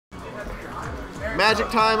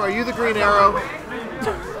MagicTime, are you the green arrow?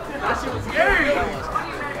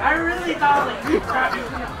 I really thought like you crapped me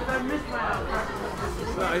because I missed my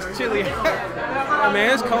house. No, it's chilly. Oh,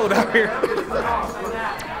 man, it's cold out here.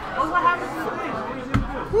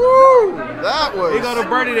 Woo! That was. He go to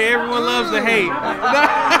Birdie that everyone loves to hate.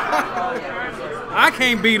 I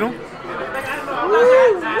can't beat him.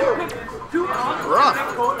 Rough.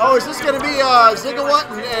 Oh, is this going to be Ziggawut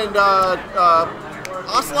and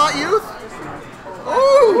OcelotYouth?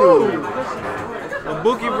 Ooh!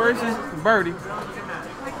 Ibuki versus Birdie.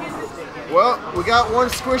 Well, we got one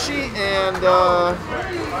squishy and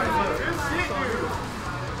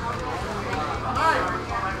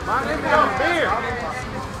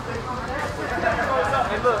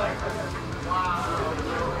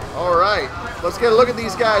all right, let's get a look at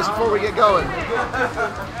these guys before we get going.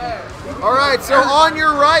 All right, so on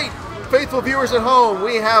your right, faithful viewers at home,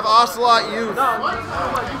 we have OcelotYouth,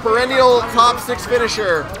 perennial top 6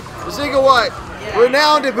 finisher. Ziggawut,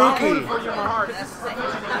 renowned Ibuki.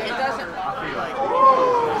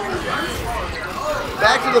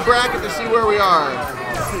 Back to the bracket to see where we are.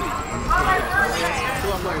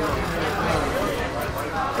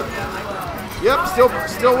 Yep,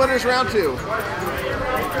 still winners round 2.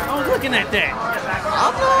 I was looking at that.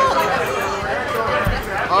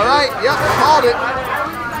 All right, yep, called it.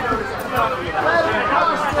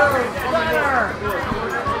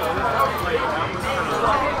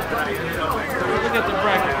 Look at the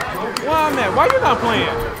bracket. Why, man? Why you not playing?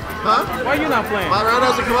 Huh? Why you not playing? My round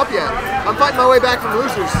hasn't come up yet. I'm fighting my way back from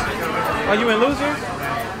losers. Are you in losers?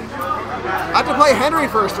 I have to play Henry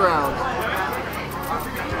first round.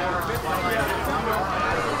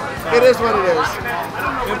 It is what it is.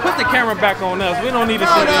 Man, put the camera back on us. We don't need to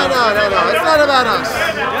No. sit down. No. It's not about us.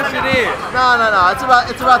 Yes, it is. No.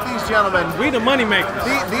 It's about these gentlemen. We the money makers.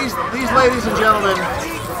 These ladies and gentlemen,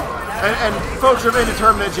 and folks of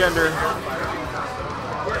indeterminate gender,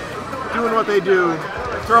 doing what they do,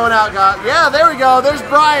 throwing out guys. Yeah, there we go. There's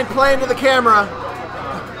Brian playing to the camera.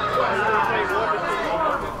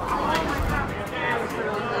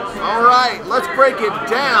 All right, let's break it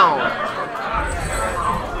down.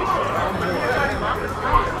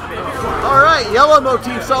 All right, yellow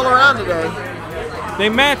motifs all around today. They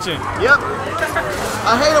matching. Yep.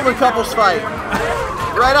 I hate it when couples fight.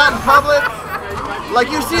 Right out in public. Like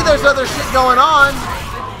you see there's other shit going on.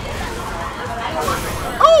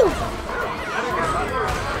 Oh!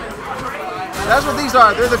 That's what these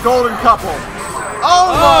are. They're the golden couple.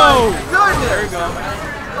 Oh my goodness! There you go.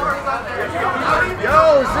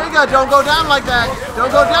 Yo, Zigga, don't go down like that.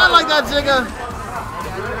 Don't go down like that, Zigga.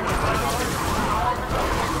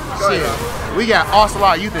 Shit. We got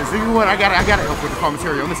OcelotYouth and Ziggawut. I gotta help with the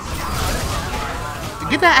commentary on this.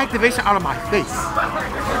 Get that activation out of my face.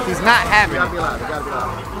 He's not having it. Gotta be loud.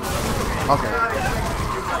 Okay.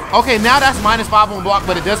 Okay, now that's -5 on block,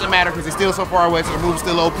 but it doesn't matter because it's still so far away, so the move's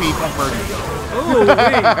still OP. Ooh,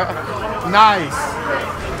 Nice.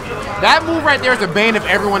 That move right there is the bane of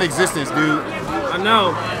everyone's existence, dude. I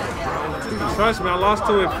know. Trust me, I lost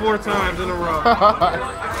to it 4 times in a row.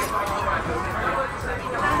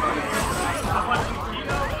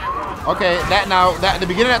 Okay, at the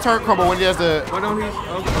beginning of that turret combo when he does the. Why don't he?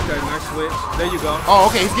 Okay, nice switch. There you go. Oh,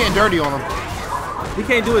 okay, he's getting dirty on him. He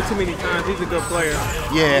can't do it too many times. He's a good player.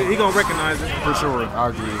 Yeah. He gonna recognize it. For sure, I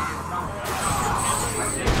agree.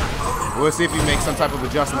 We'll see if he makes some type of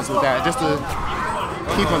adjustments with that, just to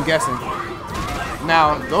keep him guessing.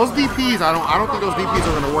 Now, those DPs, I don't think those DPs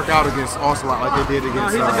are gonna work out against Ocelot like they did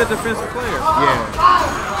against. No, he's a good defensive player. Yeah.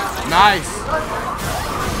 Nice.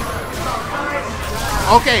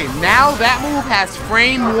 Okay, now that move has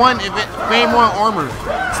frame 1 armor.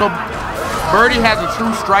 So Birdie has a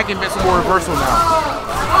true strike invincible reversal now.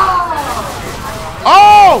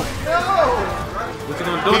 Oh! What you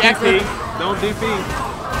gonna do, DP? Don't DP.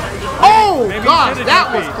 Oh, Maybe gosh,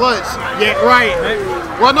 that was clutch. Yeah, right. Maybe.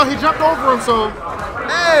 Well, no, he jumped over him, so.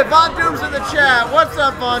 Hey, Von Doom's in the chat. What's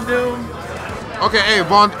up, Von Doom? Okay, hey,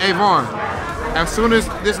 Vaughn. As soon as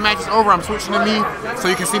this match is over, I'm switching to me so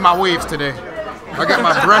you can see my waves today. I got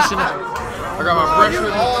my brushing. You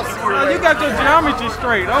got your geometry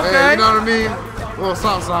straight. Okay. Hey, you know what I mean? Well,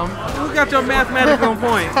 something. You got your mathematics on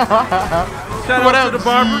point. Shout What out up, to the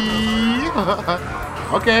barber.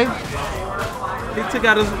 Okay. He took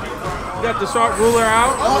out got the sharp ruler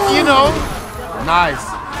out. Oh, you know, nice.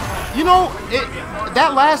 You know,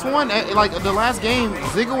 that last one, like the last game,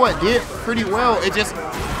 Ziggawut did pretty well. It just,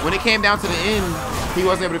 when it came down to the end, he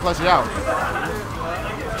wasn't able to clutch it out.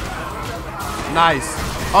 Nice.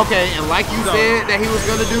 Okay, and like you said that he was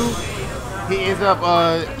gonna do, he ends up,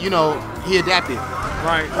 you know, he adapted.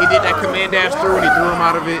 Right. He did that command dash through and he threw him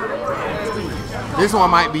out of it. This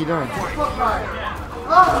one might be done.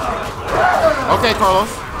 Okay,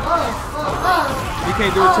 Carlos. You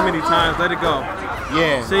can't do it too many times. Let it go.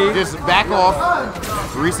 Yeah. See? Just back off.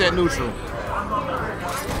 Reset neutral.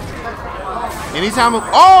 Anytime.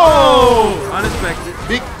 Oh! Unexpected.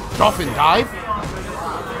 Big dolphin dive.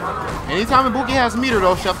 Anytime Ibuki has meter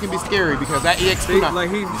though, Chef can be scary because that EX See,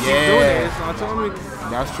 like he's doing it. So I told him.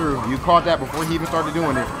 That's true. You caught that before he even started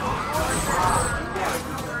doing it.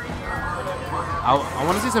 I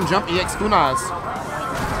want to see some jump EX Kunas.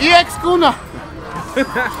 EX Kuna!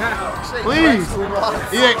 Please!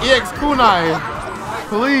 EX Kunai!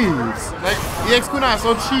 Please! Like, EX Kunai is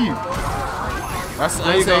so cheap. That's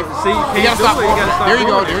unsafe. See, you gotta stop. There you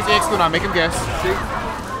go. It. There's EX Kunai. Make him guess. See?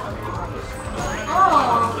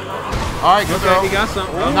 Alright, good throw. He got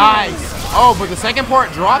something. Oh. Nice. Oh, but the second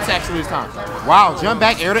part drops actually this time. Wow, jump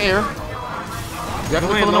back air to air.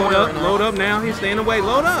 Definitely pulling away right now. Load up now. He's staying away.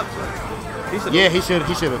 Load up. Yeah, he should have.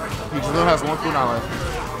 He still has one kunai left.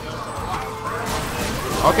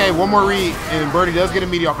 Okay, one more read, and Birdie does get a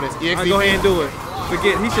meaty off of this. EXD. Go ahead and do it.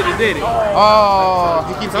 Forget, he should have did it. Oh,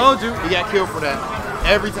 he keeps. Told you. He got killed for that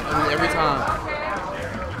every time. Every time.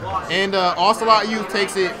 And OcelotYouth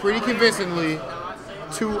takes it pretty convincingly,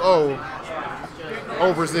 2-0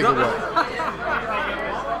 over Ziggawut.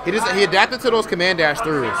 He adapted to those command dash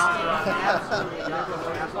throughs.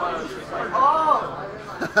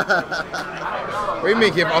 What do you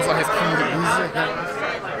mean give also his keys?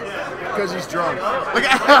 Because he's drunk. Look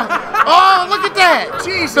at, oh, look at that!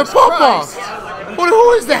 Jesus the football. Christ.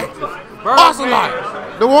 Who is that?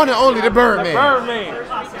 Ocelot. The one and only, the Birdman. Birdman.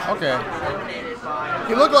 Okay.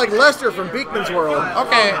 He looked like Lester from Beekman's World.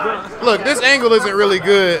 Okay. Look, this angle isn't really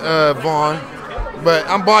good, Vaughn, but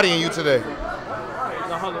I'm bodying you today.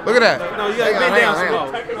 Look at that. No, you gotta bend down some more.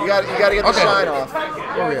 You gotta get the shine off.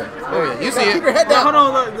 Oh yeah. Oh yeah. You see it. Keep your head Now, down.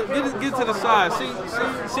 hold on, get to the side.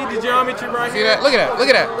 See the geometry right See here? that? Look at that. Look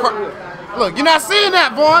at that. Look, you're not seeing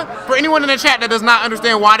that, Vaughn. For anyone in the chat that does not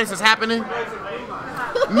understand why this is happening,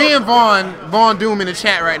 me and Vaughn Doom in the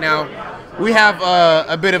chat right now, we have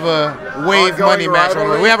a bit of a wave money match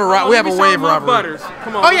on. We have a wave rivalry.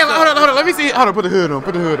 Come on. Oh yeah, hold on. Let me see. Hold on. Put the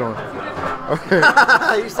hood on. Okay.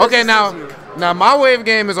 Okay, now my wave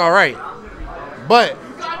game is all right, but.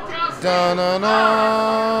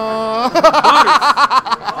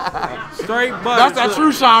 Straight butters. That's that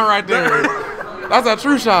true shine right there. That's that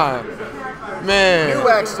true shine. Man.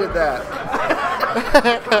 Nuax did that.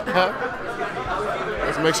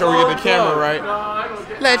 Let's make sure we get the camera right.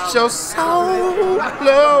 Let your soul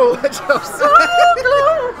glow. Let your soul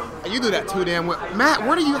glow. You do that too damn well. Matt,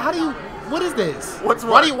 what is this? What's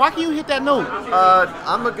what? Why can you hit that note?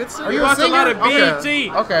 I'm a good singer. Are you a singer? Okay.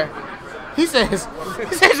 Okay. He says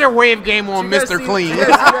your wave game on Mr. Clean. Did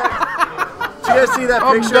you guys see that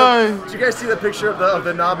I'm picture? done. Did you guys see the picture of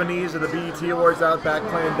the nominees of the BET Awards out back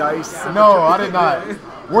playing dice? No, I did not.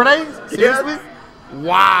 Were they? Seriously? Yes.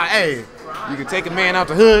 Wow. Hey, you can take a man out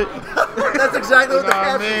the hood. That's exactly what the Nah,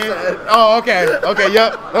 caption man. said. Oh, okay. Okay,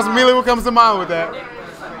 yep. That's immediately what comes to mind with that.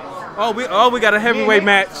 Oh, we got a heavyweight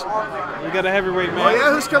match. We got a heavyweight Oh match. yeah,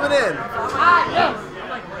 who's coming in?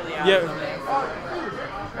 Yeah.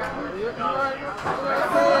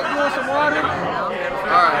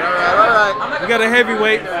 All right. We got a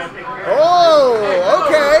heavyweight. Oh,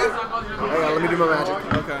 okay. Hang on, let me do my magic.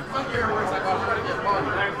 Okay.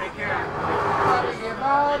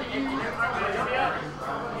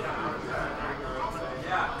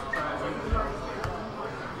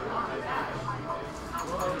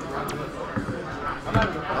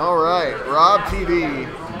 All right, RobTV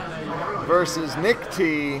versus Nick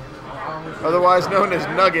T, otherwise known as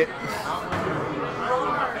Nugget.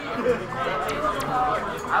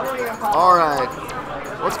 All right,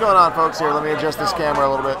 what's going on, folks? Here, let me adjust this camera a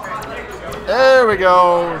little bit. There we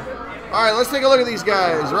go. All right, let's take a look at these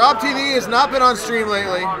guys. RobTV has not been on stream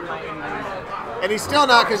lately, and he's still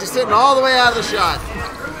not because he's sitting all the way out of the shot.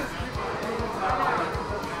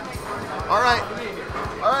 All right,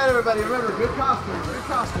 everybody, remember, good costume.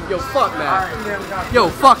 Yo, fuck Matt. Yo,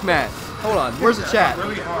 fuck Matt. Hold on, where's the chat?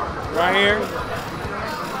 Right here.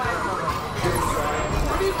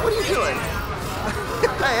 What are you doing?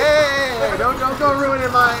 hey, don't go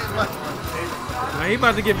ruining my... Now he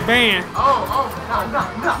about to get banned. No.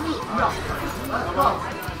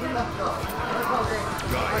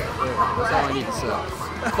 That's all I need to say.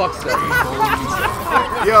 Fuck stuff.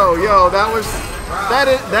 Yo,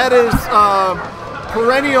 that is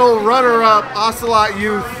perennial runner-up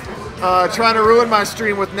OcelotYouth trying to ruin my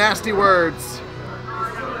stream with nasty words.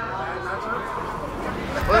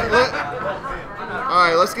 All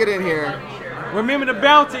right, let's get in here. Remember the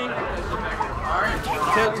bounty.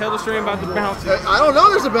 Tell the stream about the bounty. I don't know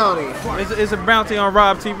there's a bounty. It's a bounty on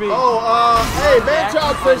RobTV. Oh, hey,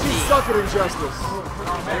 Man-Child says you suck at Injustice.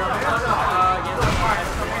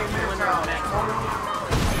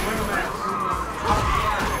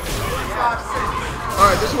 All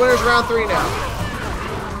right, this winner's round 3 now.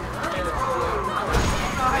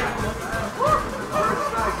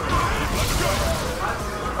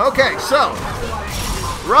 Okay, so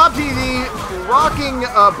RobTV rocking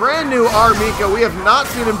a brand new Mika. We have not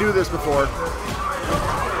seen him do this before.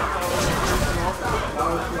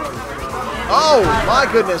 Oh my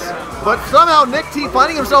goodness. But somehow Nick T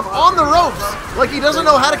finding himself on the ropes like he doesn't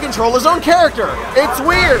know how to control his own character. It's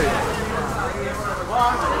weird.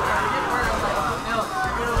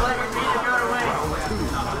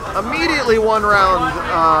 Immediately 1 round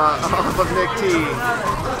off of Nick T,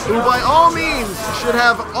 who by all means should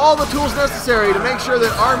have all the tools necessary to make sure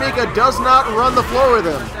that Mika does not run the floor with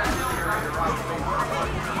him.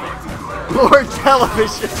 Lord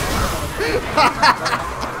Television.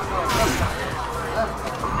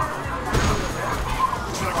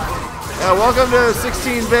 Welcome to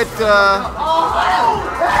 16-bit.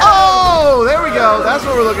 Oh, there we go. That's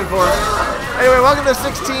what we're looking for. Anyway, welcome to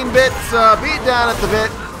 16-bit beatdown at the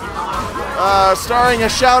bit. Starring a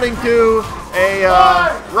shouting to a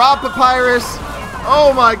Rob Papyrus.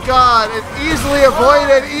 Oh my god, an easily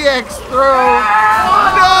avoided EX throw.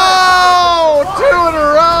 No! 2 in a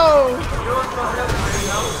row!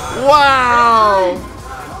 Wow!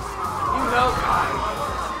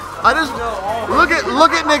 I just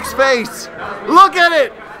look at Nick's face. Look at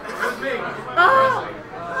it!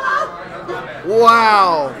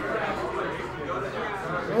 Wow.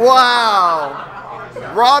 Wow.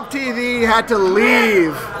 RobTV had to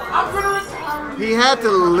leave. He had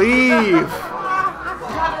to leave.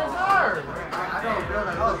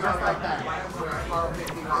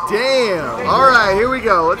 Damn. All right, here we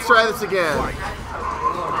go. Let's try this again.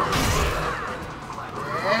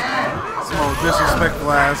 Some old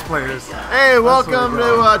disrespectful ass players. Hey, welcome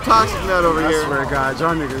to Toxic Nut over here. I swear to God,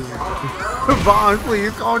 y'all niggas. Vaughn,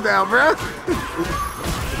 please calm down, bruh.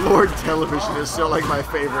 Lord Television is still like my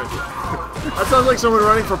favorite. That sounds like someone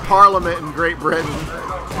running for Parliament in Great Britain.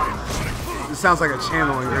 It sounds like a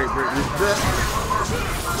channel in Great Britain.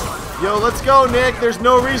 Yo, let's go, Nick. There's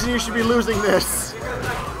no reason you should be losing this.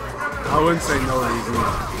 I wouldn't say no reason.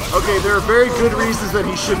 Okay, there are very good reasons that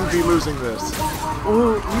he shouldn't be losing this.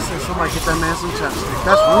 Ooh, you said somebody get that man some chapstick.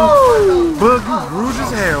 That's rude. Boog, you rude as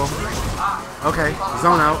hell. Okay,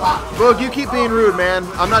 zone out. Boog, you keep being rude, man.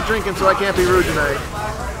 I'm not drinking, so I can't be rude tonight.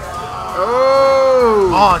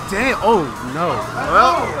 Oh! Oh, damn. Oh, no.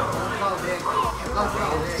 Well,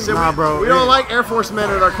 so nah, bro. We don't like Air Force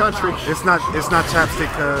men in our country. It's not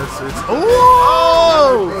chapstick, cause it's.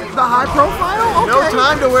 Oh! The high profile? Okay. No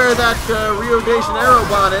time to wear that Rio de Janeiro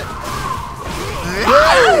bonnet.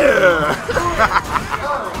 Yeah!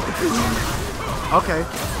 Okay.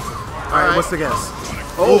 All right, what's the guess?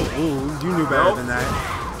 Oh, ooh, you knew better than that.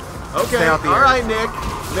 Okay, Stay out the all air. right, Nick.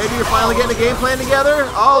 Maybe you're finally getting a game plan together?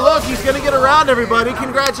 Oh, look, he's going to get around everybody.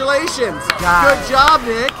 Congratulations. God. Good job,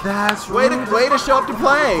 Nick. That's way rude. to show up to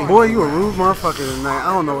play. Boy, you a rude motherfucker tonight.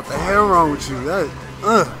 I don't know what the hell wrong with you. Hell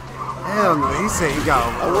no. He said he got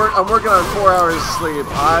I'm working on 4 hours of sleep.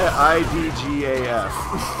 IDGAF.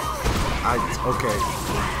 Okay.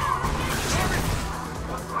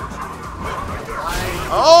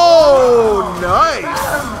 Oh, nice.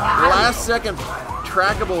 Last second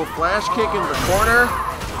trackable flash kick in the corner.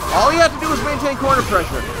 All he had to do was maintain corner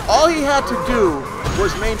pressure. All he had to do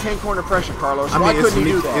was maintain corner pressure, Carlos. Why couldn't he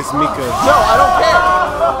do that? It's Mika. No, I don't care.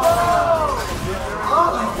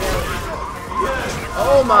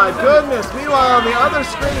 Oh my goodness. Meanwhile, on the other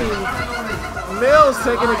screen, Mills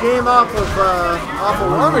taking a game off of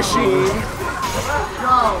WarMachine.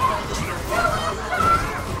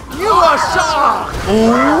 You are shocked!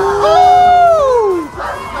 Ooh!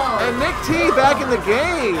 And Nick T back in the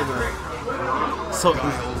game. So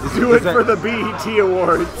Do it for the BET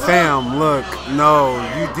Awards. Fam, look, no,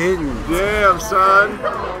 you didn't. Damn, son.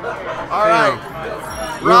 All right.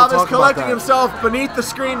 Rob is collecting himself beneath the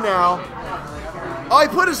screen now. Oh, he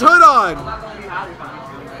put his hood on.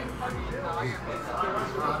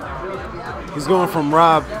 He's going from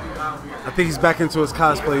Rob. I think he's back into his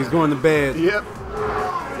cosplay. He's going to bed. Yep.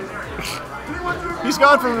 He's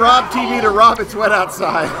gone from RobTV to Rob It's Wet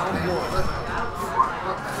Outside.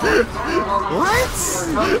 What?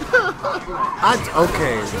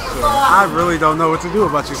 Okay. So I really don't know what to do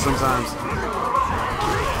about you sometimes.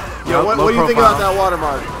 Yeah, what do you think about that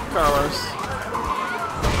watermark, Carlos?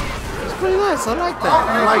 It's pretty nice. I like that.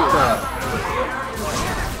 I like that.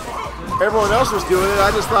 Everyone else was doing it.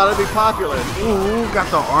 I just thought it'd be popular. Ooh, got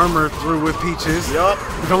the armor through with Peaches. Yup.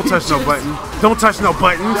 Don't touch no button. Don't touch no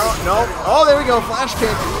buttons. No. Oh, there we go. Flash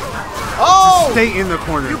kick. Oh! Stay in the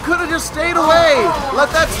corner. You could have just stayed away.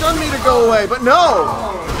 Let that stun meter go away, but no.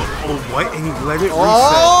 Oh, what? And he let it reset.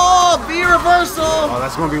 Oh, V reversal. Oh,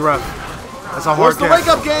 that's going to be rough. That's a hard What's the guess.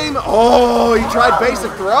 wake-up game? Oh, he tried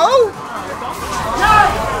basic throw?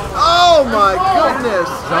 Oh, my goodness.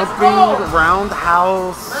 Jumping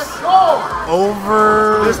roundhouse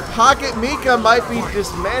over. This pocket Mika might be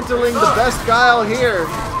dismantling the best Guile here.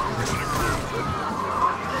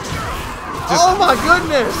 Oh, my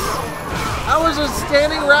goodness. That was a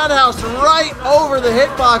standing roundhouse right over the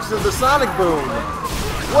hitbox of the Sonic Boom.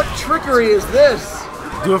 What trickery is this?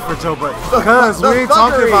 Do it for toe button. Cause we ain't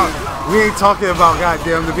talking about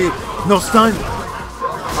goddamn the beat. No stun.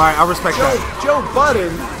 Alright, I respect that. Joe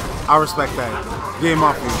Budden. I respect that. Get him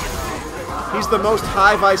off me. He's the most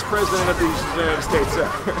high vice president of the United States.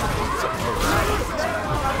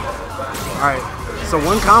 Alright, so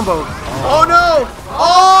one combo. Oh no!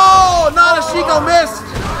 Oh, Nadeshiko missed.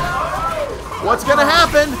 What's gonna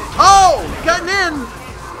happen? Oh, cutting in.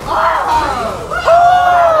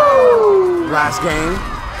 Last game.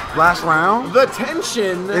 Last round. The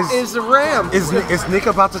tension is ramped. Is Nick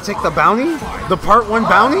about to take the bounty? The part 1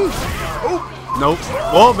 bounty? Oh. Nope.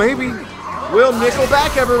 Well, maybe. Will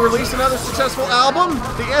Nickelback ever release another successful album?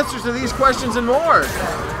 The answers to these questions and more.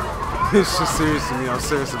 It's just serious to me. I'm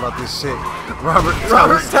serious about this shit. Robert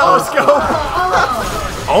Telescope.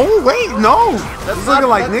 Oh wait, no. That's looking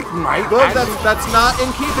like that, Nick might. Look, that's not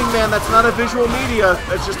in keeping, man. That's not a visual media.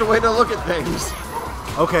 That's just a way to look at things.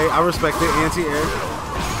 Okay, I respect it. Anti-air.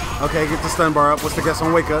 Okay, get the stun bar up. What's the guess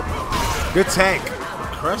on wake up? Good tag.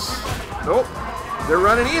 Crush. Nope. They're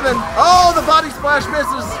running even. Oh, the body splash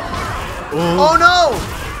misses. Ooh. Oh no.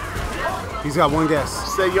 He's got one guess.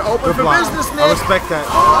 Say you're open Good for block. business, Nick. I respect that.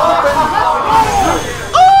 Open.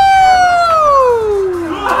 Oh!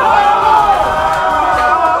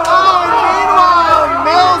 Oh, and meanwhile,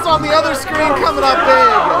 Mills on the other screen coming up big.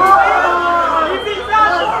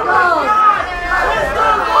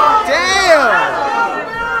 Damn!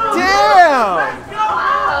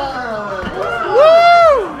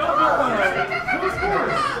 Woo!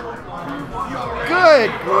 Good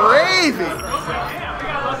gravy.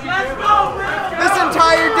 This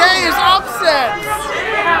entire day is upsets.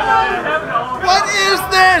 What is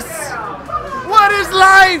this? What is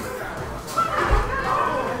life?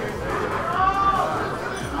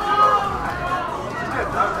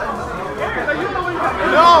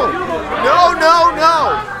 No.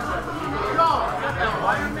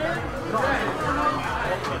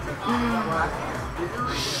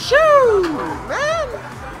 Shoo, man.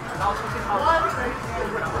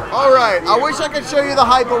 All right, I wish I could show you the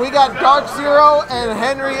hype, but we got Dark Zero and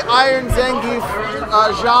Henry Iron Zangief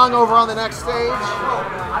Zhang over on the next stage.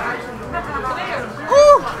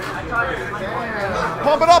 Woo!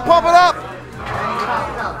 Pump it up, pump it up!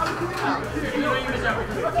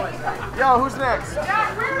 Yo, who's next?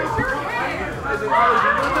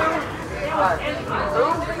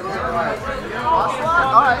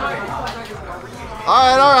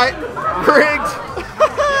 All right. Rigged.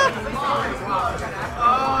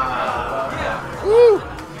 Woo.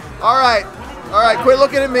 All right. Quit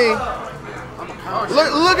looking at me.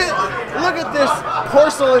 Look at this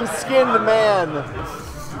porcelain-skinned man.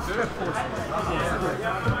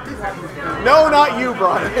 No, not you,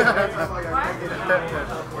 Brian.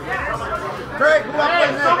 Craig, who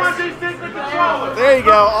there you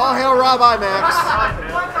go. All hail Rob IMAX.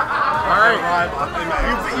 All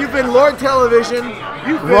right. You've been Lord Television.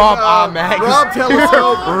 You've been Rob IMAX. Rob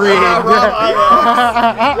Telescope. Rigged. Rob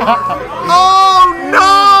IMAX. Oh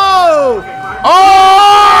no! Oh!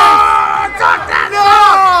 Talk that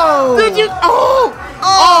No! Did you? Oh!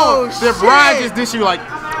 Did Brian just dish you like,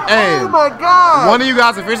 hey? Oh my God! One of you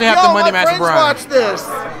guys officially have to money match friends Brian. Watch this.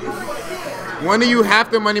 One of you have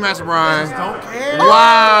to money match Brian. Don't care.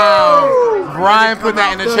 Wow! Brian put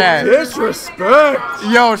that in the chat. Disrespect.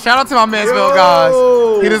 Yo, shout out to my Mansfield guys.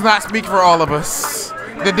 He does not speak for all of us.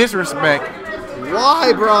 The disrespect.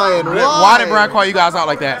 Why, Brian? Why did Brian call you guys out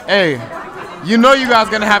like that? Hey, you know you guys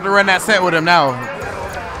gonna have to run that set with him now.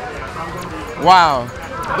 Wow.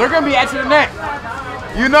 They're gonna be at your neck.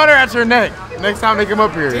 You know they're at your neck next time they come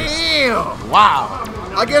up here. Damn. Wow.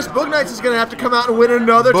 I guess Boog Knights is gonna have to come out and win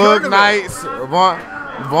another Boog tournament. Knights,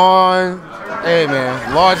 Vaughn, hey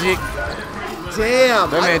man, Logic. Damn.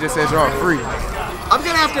 That man just says you're all free. I'm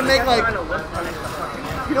gonna have to make like.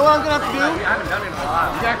 You know what I'm gonna have to do? You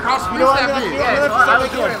got cross You know what I'm gonna have to do? I'm gonna have to start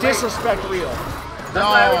making a disrespect reel. That's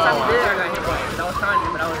why every time you did, I got hit by it. I was trying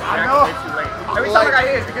to, but I was too late. Every time I got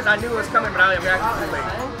hit, it's because I knew it was coming, but I reacted too late.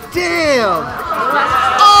 Damn!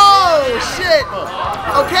 Oh shit!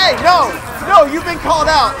 Okay, no, you've been called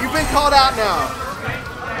out. You've been called out now.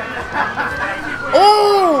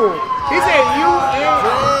 Oh! He said you and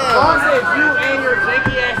Damn. said you and your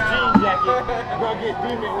janky ass jean jacket gonna get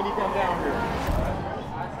demon when he comes down here.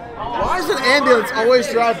 Why does an ambulance always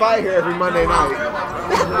drive by here every Monday night?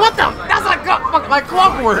 What the? That's like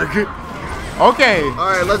clockwork. Okay.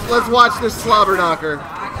 All right, let's watch this slobber knocker.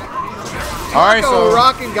 All right, so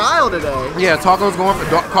rocking Guile today. yeah, Taco's going for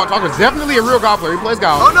Taco's definitely a real Guile player. He plays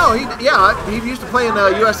Guile. Oh no, he used to play in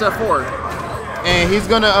USF4. And he's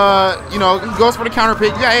gonna, he goes for the counter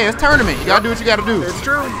pick. Yeah, hey, it's tournament. You gotta do what you gotta do. It's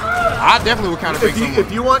true. I definitely would counter pick someone.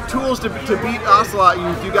 If you want tools to beat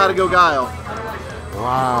OcelotYouth, you gotta go Guile.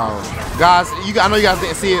 Wow, guys, I know you guys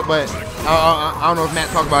didn't see it, but I don't know if Matt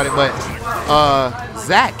talked about it, but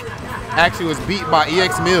Zach actually was beat by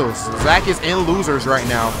EXMills. Zach is in losers right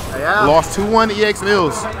now. Yeah. Lost 2-1 to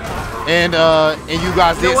EXMills. And you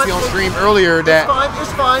guys did see on stream earlier that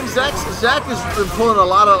it's fine. Zach has been pulling a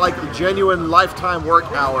lot of like genuine lifetime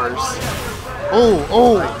work hours.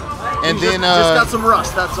 And He's then just got some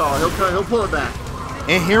rust. That's all. He'll pull it back.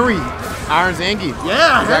 and Henry, Iron Zangief.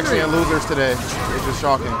 Yeah, he's actually in losers today. It's just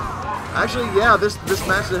shocking. Actually, yeah, this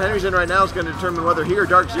match that Henry's in right now is going to determine whether he or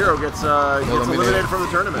Dark Zero gets eliminated from the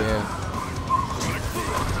tournament. Yeah.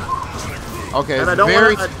 Okay. And I don't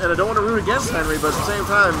want to root against Henry, but at the same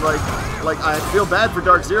time, like I feel bad for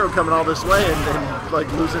Dark Zero coming all this way and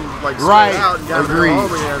like losing straight out and having to go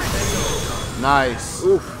home again. Nice.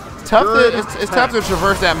 Oof. It's tough to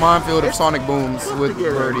traverse that minefield of sonic booms with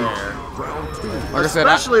Birdie. Like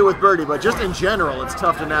especially with Birdie, but just in general, it's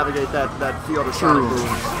tough to navigate that field of sonic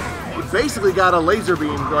booms. You basically got a laser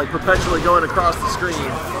beam like perpetually going across the screen.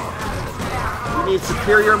 You need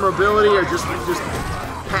superior mobility or just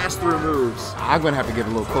pass-through moves. I'm gonna have to give a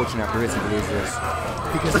little coaching after this. He believes this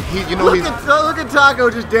because look at Taco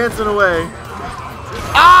just dancing away.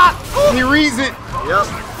 He reads it. Yep.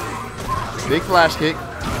 Big flash kick.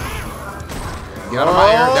 Get out of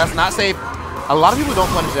my air. That's not safe. A lot of people don't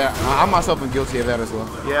punish that. I myself am guilty of that as well.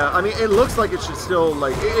 Yeah, I mean, it looks like it should still,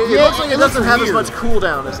 like, it looks like it doesn't have as much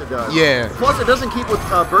cooldown as it does. Yeah. Plus, it doesn't keep with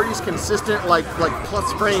Birdie's consistent, like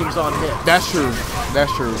plus frames on hit. That's true.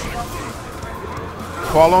 That's true.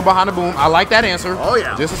 Fall on behind the boom. I like that answer. Oh,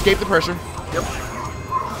 yeah. Just escape the pressure. Yep.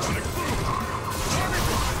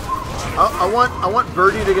 I want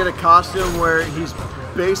Birdie to get a costume where he's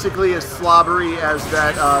basically as slobbery as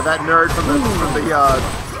that nerd from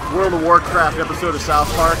the World of Warcraft episode of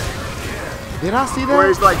South Park. Did I see that? Where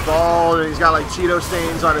he's like bald and he's got like Cheeto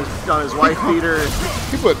stains on his wife beater.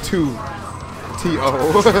 He put two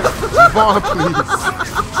T-O. Vaughn, please.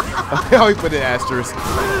 Oh, he put an asterisk.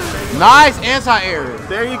 Nice anti-air.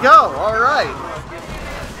 There you go. All right.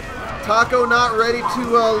 Taco not ready to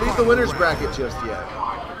leave the winner's bracket just yet.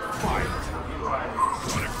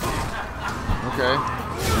 Okay.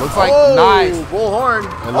 Looks like nice. Bullhorn.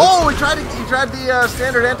 He tried the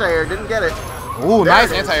standard anti-air. Didn't get it. Ooh,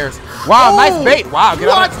 nice anti-airs. Wow, nice bait. Wow, get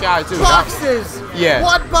out of the sky too. Boxes? Yeah.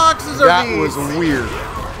 What boxes are these? That was weird.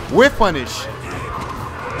 With punish.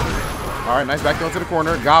 All right, nice back throw to the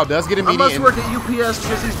corner. Guile does get immediate. I must work at UPS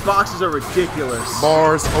because these boxes are ridiculous.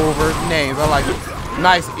 Bars over names. I like it.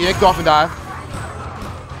 Nice. EX dolphin dive.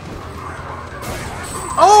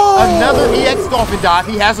 Oh! Another EX dolphin dive.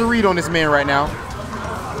 He has a read on this man right now.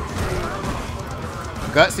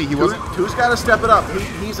 Gutsy, he wasn't. Who's got to step it up?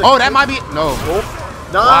 He's a that might be. No. Oh,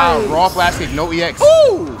 nice. Wow, raw flash kick, no EX.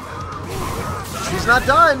 Ooh! He's not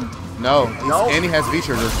done. No. And he has V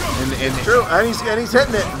trigger. And true, and he's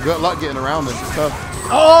hitting it. Good luck getting around this. It's tough.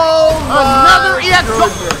 Oh, another EX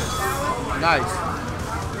dolphin. Nice.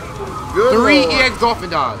 Good 3 Lord. EX dolphin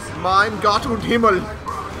dives. Mein Gott und Himmel.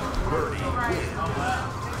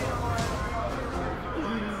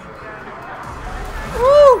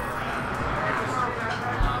 Woo!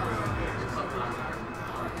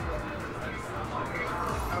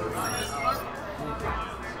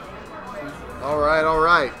 All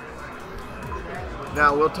right.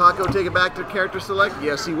 Now, will Taco take it back to character select?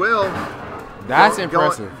 Yes, he will. That's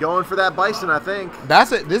impressive. Going for that Bison, I think.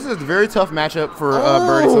 This is a very tough matchup for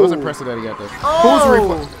Birdie, so it was impressive that he got there.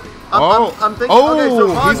 Oh! I'm thinking, okay, so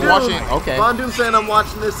Von he's Doom, watching. Okay. Von Doom saying I'm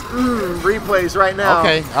watching this replays right now.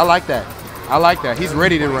 Okay, I like that. He's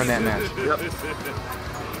ready to run that match. Yep.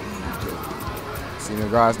 See the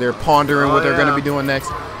guys, they're pondering what they're going to be doing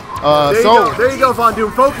next. There you go, Von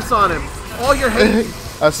Doom. Focus on him. All your hate.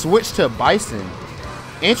 A switch to Bison.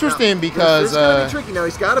 Interesting because this is going to be tricky. Now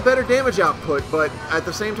he's got a better damage output, but at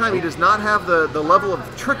the same time he does not have the level of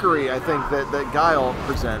trickery I think that Guile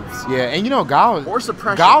presents. Yeah, and you know Guile or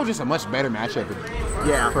suppression. Guile just a much better matchup.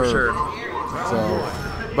 Yeah, for sure. So,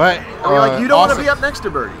 but I mean, like you don't want to be up next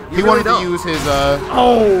to Birdie. He wanted to use his. He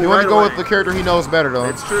wanted to go with the character he knows better though.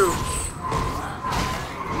 It's true.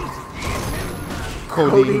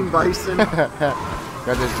 Codeine Bison.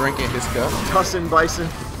 Got this drink in his cup. Tussin Bison.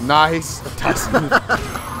 Nice. Tussin.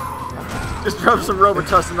 Just drop some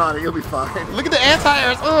Robitussin on it, you'll be fine. Look at the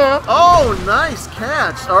anti-airs. Oh, nice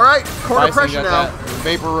catch. All right, corner pressure now. That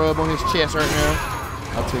vapor rub on his chest right now.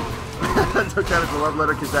 I'll take it. I took that as a love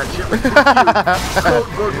letter because that shit was too cute. Quote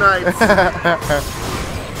book nights.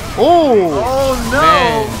 Oh no.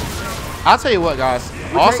 Man. I'll tell you what, guys.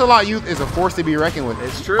 OcelotYouth is a force to be reckoned with.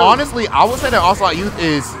 It's true. Honestly, I would say that OcelotYouth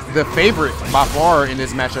is the favorite by far in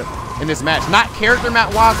this matchup. In this match, not character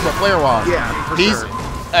wise, but player wise. Yeah, for sure.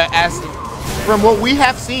 As from what we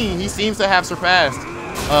have seen, he seems to have surpassed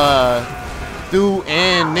Stu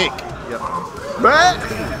and Nick. Yep. But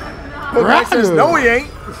Nick says no, he ain't.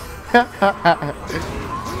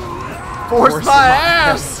 Force my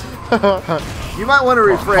ass. You might want to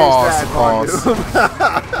rephrase that.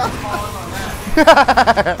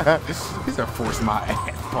 He's gonna force my ass.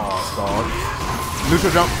 Pause, dog.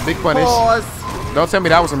 Neutral jump, big punish. Pause. Don't tell me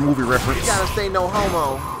that was a movie reference. You gotta say no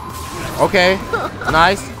homo. Okay,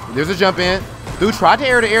 nice. There's a jump in. Dude tried to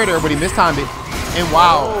air there, but he mistimed it. And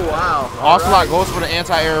wow. Oh, wow. Ocelot goes for the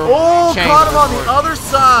anti-air. Oh, caught him on the other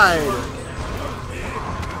side.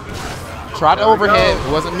 Tried to overhead.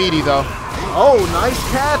 Wasn't meaty, though. Oh, nice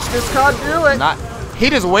catch. This can't do it. He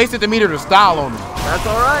just wasted the meter to style on him. That's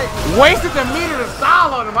all right. Wasted the meter to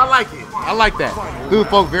style on him. I like it. I like that. Dude,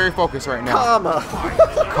 very focused right now. Comma.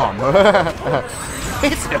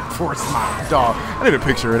 It's a force my dog. I need a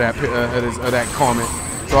picture of that of that comment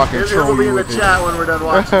so I can troll you with it. It'll be in the chat when we're done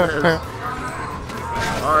watching this.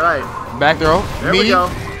 All right. Back throw. There we go.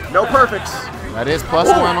 No perfects. That is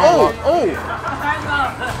 +1 on block.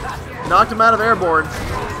 Knocked him out of airborne.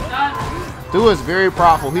 Dude is very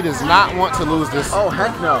proudful. He does not want to lose this. Oh,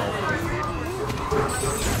 heck no.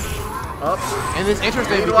 Up. And it's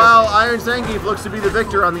interesting Meanwhile, Iron Zangief looks to be the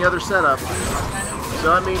victor on the other setup. So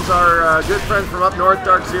that means our good friend from up north,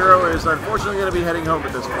 Dark Zero, is unfortunately going to be heading home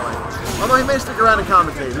at this point. Although he may stick around and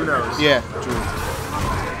commentate, who knows? Yeah, true.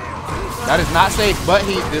 That is not safe, but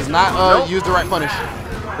he does not use the right punish.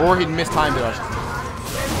 Or he mistimed it, I should say.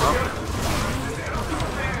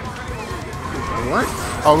 What?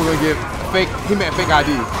 Oh, we're going to give fake, he meant fake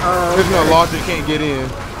ID. Because you know Logic can't get in.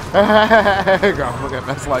 Look at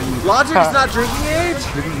that's like you. Logic is not drinking age?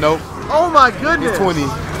 Nope. Oh my goodness. He's 20.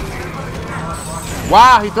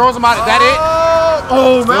 Wow, he throws him out. Is that it?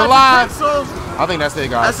 Oh, Still alive. I think that's it,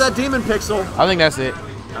 guys. That's that demon pixel. I think that's it.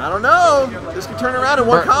 I don't know. This could turn around in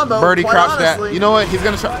one combo. Birdie crouched that. You know what? He's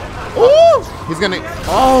gonna try. Ooh! He's gonna.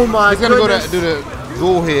 Oh my goodness. He's gonna go to do the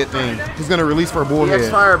bullhead thing. He's gonna release for a bullhead. EX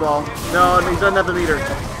fireball. No, he doesn't have the meter.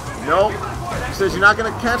 Nope. He says you're not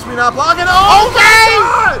gonna catch me not blocking. Oh,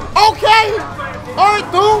 okay. All right,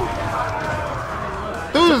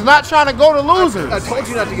 dude is not trying to go to losers. I told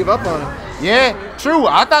you not to give up on him. Yeah, true.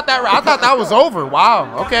 I thought that was over.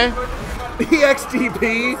 Wow. Okay.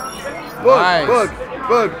 EXTP. Boog, nice.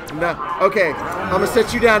 Boog. No. Okay. I'm gonna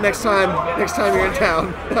sit you down next time. Next time you're in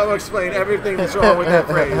town, I'll explain everything that's wrong with that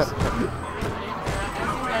phrase.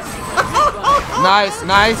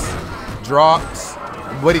 Nice. Drops.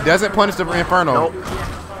 But he doesn't punish the Inferno. Nope.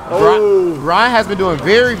 Oh. Ryan has been doing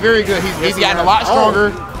very, very good. He's gotten a lot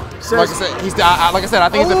stronger. Like I said, I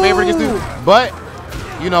think he's the favorite against Dude. But,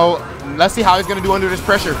 you know, let's see how he's going to do under this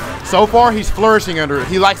pressure. So far, he's flourishing under it.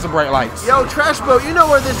 He likes the bright lights. Yo, Trash Boat, you know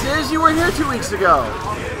where this is? You were here 2 weeks ago.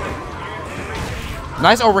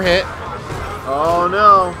 Nice overhead. Oh,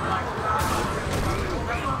 no.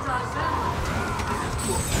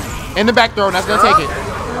 In the back throw, and that's going to take it.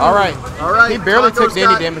 All right. He barely took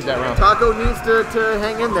any damage that round. Taco needs to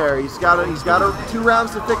hang in there. He's got 2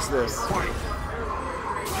 rounds to fix this.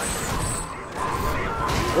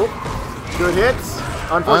 Oh, good hits.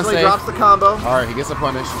 Unfortunately, Unsafe. drops the combo. All right, he gets a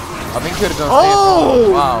punish. I think he could have done.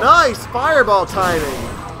 Oh, wow. Nice fireball timing.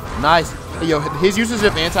 Nice. Yo, his usage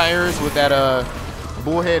of anti-airs with that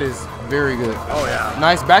bullhead is very good. Oh yeah.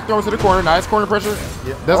 Nice back throw to the corner. Nice corner pressure.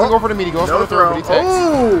 Yeah. Doesn't go for the meat. He goes for the throw, but he takes.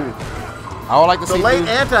 Oh. I would like to see the late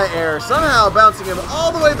anti-air somehow bouncing him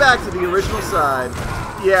all the way back to the original side.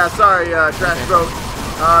 Yeah, sorry, Trash Boat.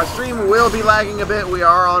 Stream will be lagging a bit. We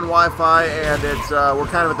are on Wi-Fi, and it's we're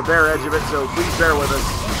kind of at the bare edge of it, so please bear with us.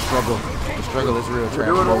 The struggle is real. We're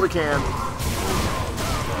doing what we can.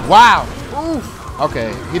 Wow. Oof.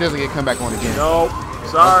 Okay, he doesn't get come back on again. Nope.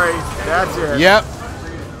 Sorry, that's it. Yep.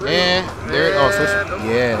 And there. Oh, switch.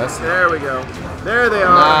 Yeah, that's it. There we go. There they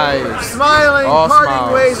are. Nice. Smiling, All parting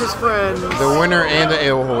smiles. ways as friends. The winner and the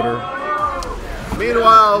L holder.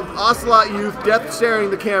 Meanwhile, OcelotYouth death staring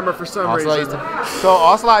the camera for some reason. So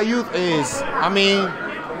OcelotYouth is, I mean,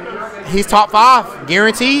 he's top 5,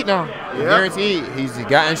 guaranteed. No, guaranteed. He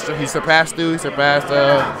surpassed Stu. He surpassed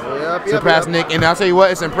surpassed Nick. And I'll tell you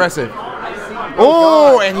what, it's impressive.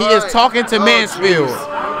 Oh, and he is talking to Mansfield.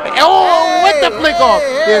 Oh, what the flick off?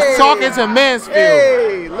 He's talking to Mansfield.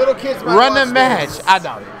 Hey, little kids might Run the watch match. this. I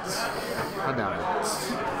doubt it. I doubt it.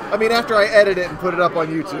 I mean, after I edit it and put it up on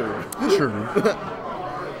YouTube. True.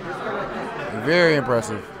 Very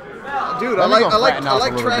impressive. Dude, Let I me go like fratten out a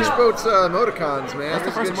little Trash bit. Boat's emoticons, man. That's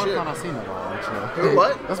the first good shit. emoticon I've seen in a while, actually. Who,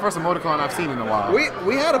 what? That's the first emoticon I've seen in a while.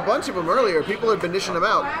 We had a bunch of them earlier. People had been dishing them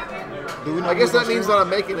out. Do we know I guess who's that means that I'm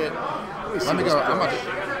making it. Let me go. I'm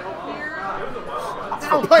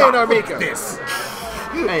I'm playing our Mika. This.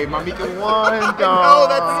 Hey, my Mika won. No,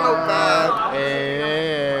 that's so bad.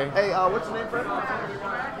 Hey. Hey, what's your name, Fred?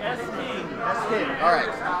 S-King. All right.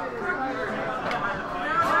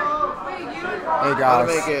 Hey Gotta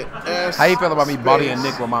guys. make it S How you feel about me space. bodying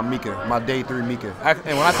Nick with my Mika, my day 3 Mika?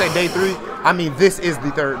 And when I say day 3, I mean this is the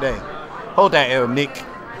 3rd day. Hold that L, Nick.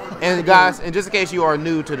 And guys, and just in case you are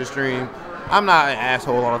new to the stream, I'm not an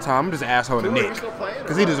asshole all the time. I'm just an asshole to Dude, are you Nick still playing?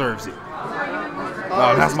 because he deserves it.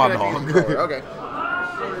 Oh, that's my this is dog. gonna be his color. Okay.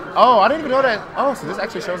 Oh, I didn't even know that. Oh, so this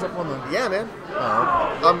actually shows up on the. Yeah, man.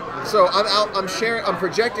 Oh, So I'm out. I'm sharing. I'm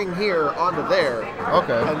projecting here onto there.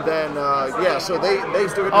 okay. And then yeah, so they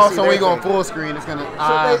still get to Oh, see so their when you go on thing. full screen, it's gonna.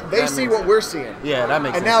 So they see what we're seeing. Yeah, that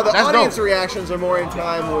makes And sense. now the That's audience dope. reactions are more in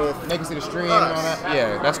time with. They can see the stream and all that.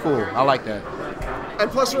 Yeah, that's cool. I like that.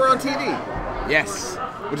 And plus we're on TV. Yes,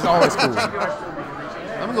 which is always cool.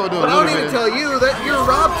 I'm gonna go do a But I little don't bit. even tell you that you're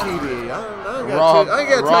RobTV. I ain't Rob, gotta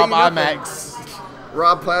tell Rob you nothing. IMAX.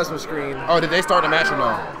 Rob Plasma Screen. Oh, did they start the match or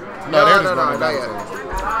no? No, they're no, just running not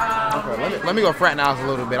back. Okay, let me go fraternize a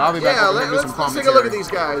little bit. I'll be back Yeah, to do let's some take commentary. a look at these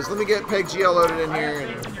guys. Let me get Peg GL loaded in here.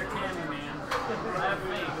 And...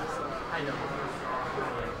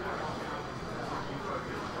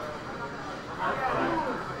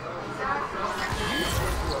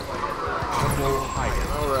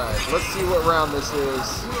 Alright, let's see what round this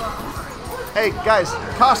is. Hey, guys,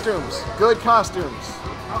 costumes. Good costumes.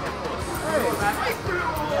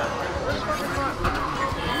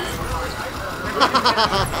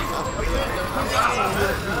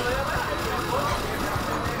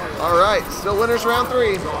 Alright, still winners round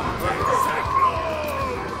 3.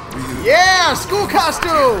 Yeah, school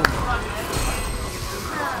costume!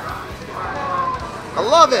 I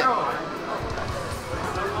love it!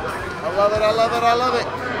 I love it, I love it, I love it.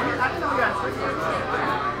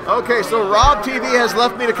 Okay, so RobTV has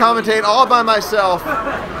left me to commentate all by myself.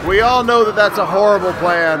 We all know that that's a horrible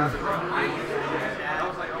plan.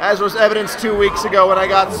 As was evidenced 2 weeks ago when I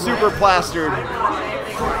got super plastered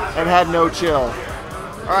and had no chill.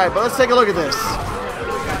 Alright, but let's take a look at this.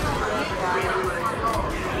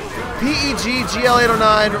 PEG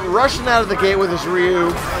GL809 rushing out of the gate with his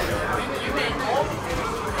Ryu.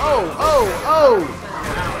 Oh!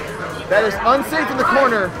 That is unsafe in the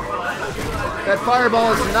corner. That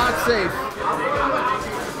fireball is not safe.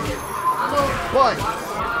 But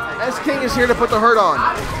S-King is here to put the hurt on.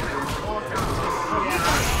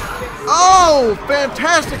 Oh,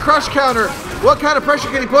 fantastic crush counter. What kind of pressure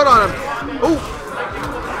can he put on him?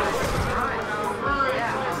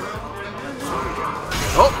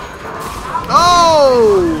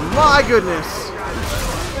 Oh, my goodness.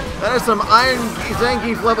 That is some Iron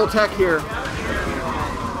Zangief level tech here.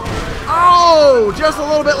 Oh, just a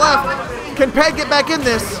little bit left. Can Peg get back in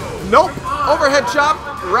this? Nope. Overhead chop.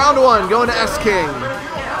 Round 1 going to S-King.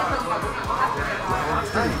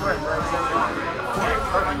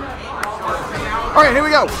 All right, here we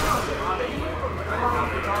go.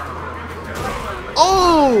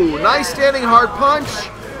 Oh, nice standing hard punch.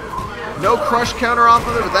 No crush counter off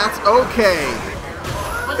of it, but that's okay.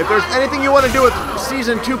 If there's anything you want to do with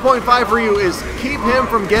season 2.5 for you is keep him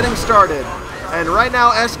from getting started. And right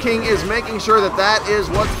now, S-King is making sure that that is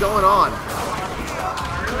what's going on.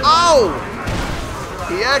 Oh!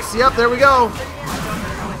 PX, yep, there we go.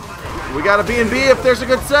 We got a B&B if there's a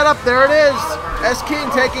good setup. There it is. S-King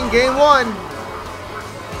taking game 1.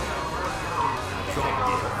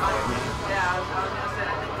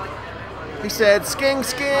 He said, "Sking,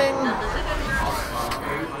 sking."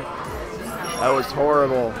 That was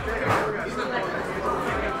horrible.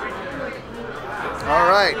 All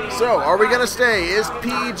right, so are we gonna stay? Is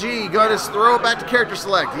PG gonna throw it back to character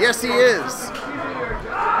select? Yes, he is.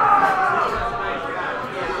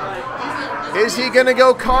 Is he gonna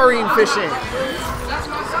go Karin fishing?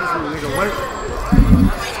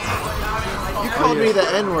 You called me the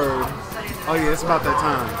N-word. Oh yeah, it's about that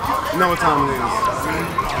time. You know what time it is.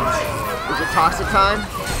 Is it toxic time?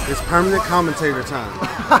 It's permanent commentator time.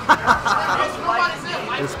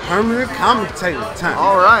 It's permanent commentator time.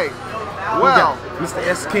 All right. Well, Mr.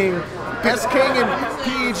 S King. S King and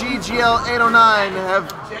PEG GL809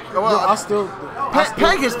 have. Well,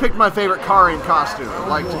 Peg has picked my favorite Karin costume.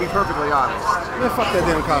 Like, to be perfectly honest. Man, fuck that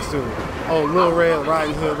damn costume. Oh, Lil Red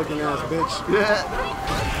Riding Hood looking ass bitch. Yeah.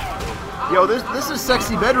 Yo, this is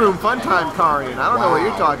sexy bedroom fun time Karin. I don't know what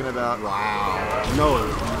you're talking about. Wow. No,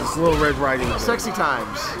 it's Lil Red Riding Hood. Sexy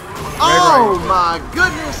times. Oh my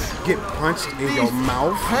goodness! Get punched in your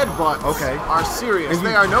mouth. Headbutts are serious.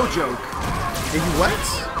 They are no joke. And you what?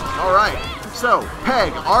 All right. So,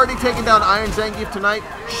 Peg, already taking down Iron Zangief tonight.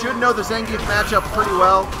 Should know the Zangief matchup pretty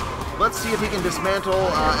well. Let's see if he can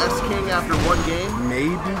dismantle S King after one game.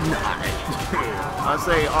 Maybe not. I'd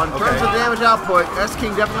say, on terms of damage output, S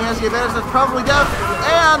King definitely has the advantage. That's probably death.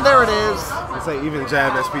 And there it is. I'd say even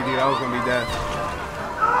jab SPD, that was going to be death.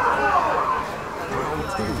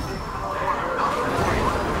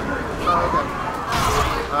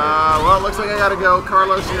 Well, it looks like I gotta go.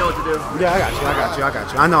 Carlos, you know what to do. Yeah, I got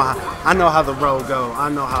you. I know how the road go. I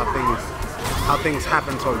know how things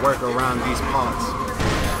happen to work around these parts.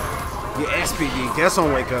 Your SPD, guess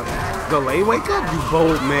on wake up. Delay wake up, you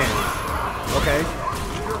bold man. Okay,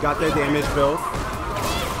 got that damage built.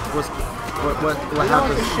 What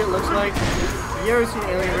happens? This shit looks like. You ever seen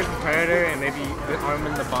Alien vs Predator and maybe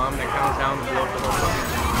arming the bomb that counts down to blow up the whole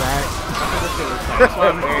fucking That. That's why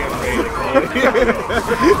I'm very afraid to call it.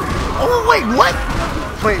 Oh wait, what?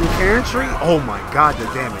 Planting Karin tree? Oh my god, the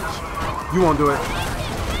damage. You won't do it.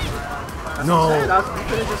 No. Now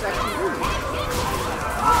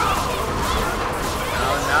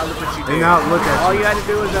look what you did. And now look at All you. you had to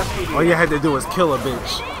do was SPD. All you had to do was kill a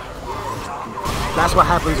bitch. That's what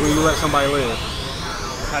happens when you let somebody live.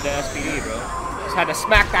 Had to SPD, bro. Just had to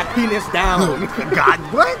smack that penis down. God,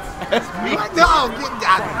 what? What? No,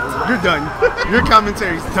 you're done. Your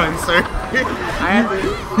commentary's done, sir.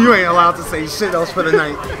 You ain't allowed to say shit else for the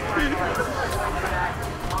night.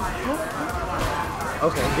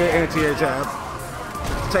 Okay, good anti-air jab.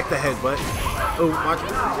 Check the headbutt. Oh, watch.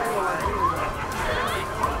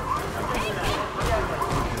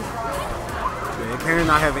 Yeah, Karin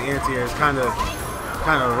not having anti-air is kind of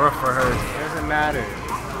rough for her. Doesn't matter.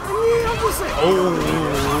 Yeah, I'm just saying. Oh.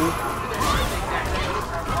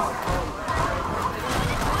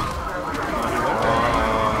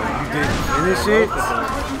 You didn't finish it?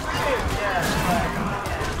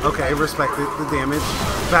 Okay, respected the damage.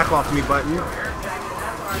 Back off me button.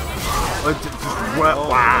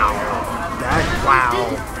 Wow. Wow.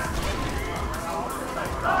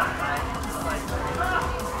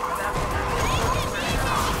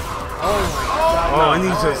 Oh, and he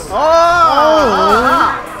just.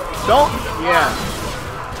 Don't. Yeah. I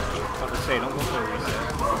was about to say, don't go for a reset.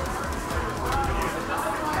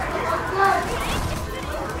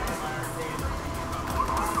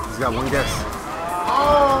 He's got one guess.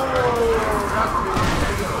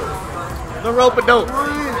 The rope-a-dope.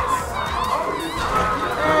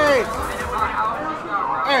 Hey!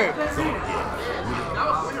 Hey!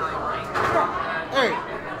 Hey!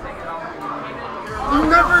 You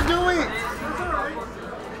never do it!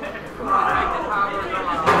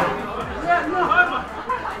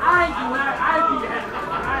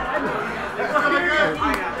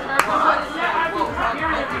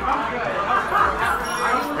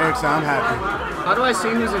 Eric, I'm happy. How do I see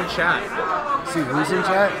who's in chat? See who's in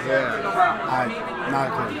chat? Yeah. Not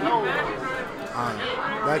a clue.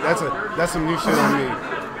 That's some new shit on me.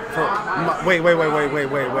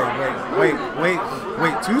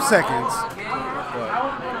 Wait, 2 seconds.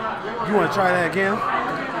 You want to try that again?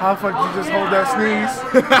 How the fuck did you just hold that sneeze?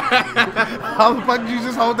 How the fuck did you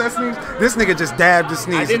just hold that sneeze? This nigga just dabbed the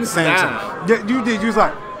sneeze at the same time. Yeah, you did. You was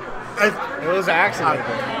like, It was an accident.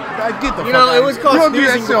 get the fuck You know, out it was of here. called You don't do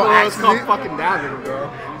that sneezing shit on before it was called accident. fucking dabbing, bro.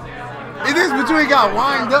 It is, but you ain't got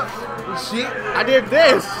wind up and shit. I did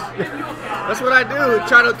this. That's what I do.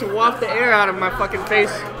 Try to waft the air out of my fucking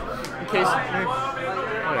face in case.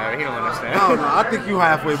 Whatever, he don't understand. I don't know. I think you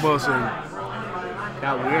halfway bullshitting.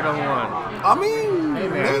 That weirdo one. I mean, Hey,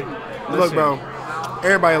 man. Look, bro.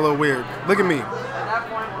 Everybody a little weird. Look at me.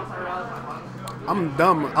 I'm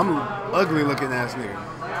dumb. I'm ugly looking ass nigga.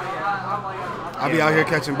 I be out here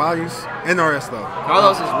catching bodies. NRS though.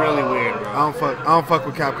 Carlos is really weird, bro. I don't fuck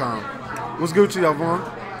with Capcom. What's Gucci, y'all, Vaughn?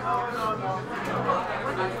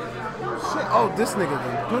 Shit. Oh, this nigga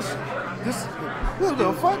then. Push. This. What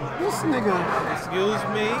the fuck? This nigga. Excuse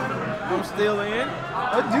me, I'm still in.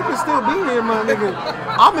 You can still be here, my nigga.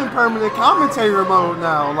 I'm in permanent commentator mode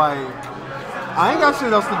now. Like, I ain't got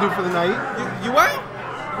shit else to do for the night. You ain't?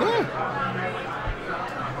 Yeah.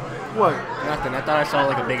 What? Nothing. I thought I saw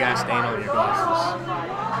like a big ass stain on your glasses.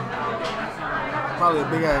 Probably a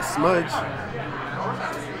big ass smudge.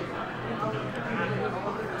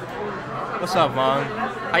 What's up, Vaughn?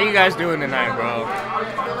 How you guys doing tonight, bro?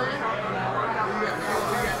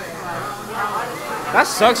 That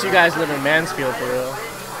sucks you guys live in Mansfield for real.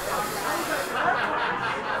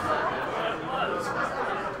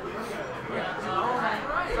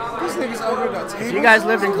 These niggas over got tables. If you guys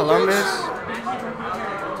lived in Columbus,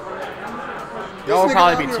 y'all would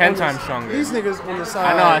probably be 10 times stronger. These niggas on the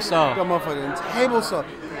side. I know, I saw. Got motherfucking table saw.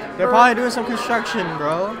 They're probably doing some construction,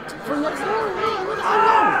 bro. From next door,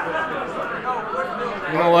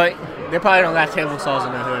 You know what? They probably don't got table saws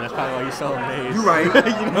in the hood. That's probably why you selling these. You right.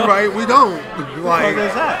 You right. We don't. Like, What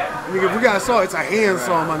is that? nigga, if we got a saw, it's a hand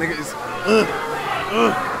saw, my nigga. It's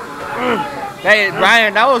Hey,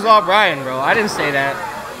 Brian, that was all Brian, bro. I didn't say that.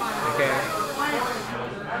 Okay.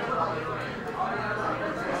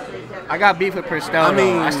 I got beef with Pristel. I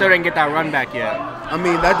mean- I still didn't get that run back yet. I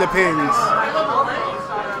mean, that depends.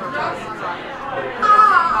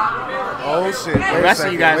 Oh shit. Wait The rest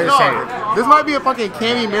of you guys wait a are second. saying. This might be a fucking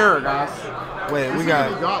Cammy mirror, guys. Wait, we This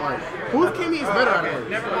got. nigga got like, who's Cammy is better at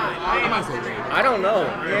it? I might say Cammy. I don't know.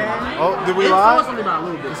 Oh, did we It's live? something about a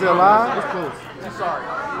little bit. Is it live? It's close. I'm sorry.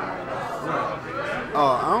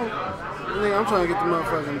 Oh, I don't. Nigga, I'm trying to get the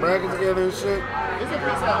motherfucking bracket together and shit. Is it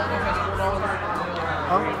pizza?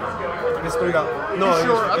 Huh? It's $3. No,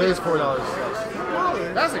 it is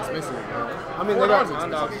 $4. That's expensive, bro. I mean, they got.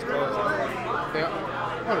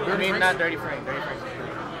 I mean, not Dirty Frank. Dirty Frank.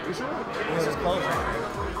 You sure? This is closed.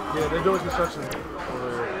 Yeah, they're doing construction.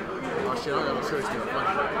 Oh shit, I got my shirts getting funny.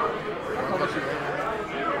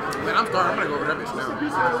 Man, I'm starting. I'm gonna go over that bitch now.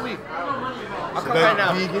 Pizza of the week. I'll come right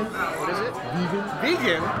now. Vegan? What is it? Vegan?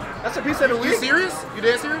 Vegan? That's a piece of the You week. serious? You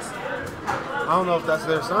dead serious? I don't know if that's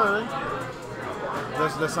their sign.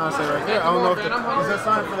 That's the sign say right there. I don't know if is that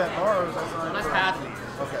sign for that bar or is that sign? That's athletes.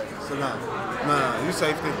 Okay, so nah, you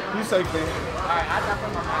safety. You safety. Alright, I got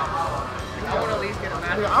from my mouth. I want to at least get a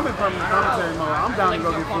match. Nigga, I'm in permanent commentary mode. I'm down to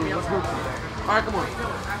go get food. Let's go. Alright, come on.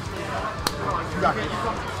 You got it.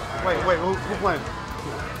 Wait, who playing?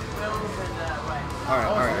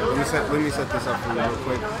 Alright. Let me set this up for you real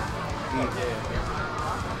quick.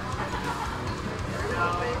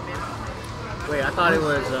 Wait, I thought it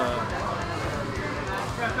was,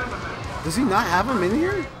 Does he not have him in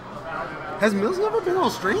here? Has Mills never been on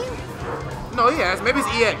stream? No, he has. Maybe it's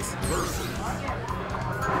EX.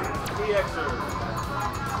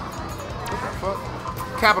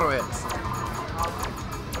 Capital X.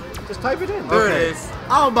 Just type it in. There it is.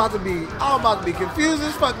 I'm about to be confused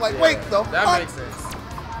as fuck. Like, wait, the That fuck? makes sense.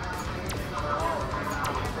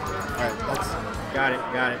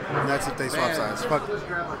 Alright, got it. that's if they swap sides. Fuck.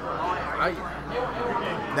 I,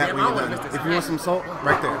 That Damn, way I you're would've done. missed this. If you want some salt,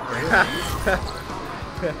 right there.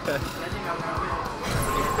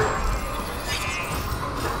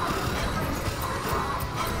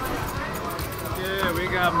 Yeah, we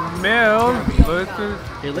got Mel versus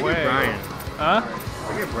Hey, look Wade. at Brian. Huh?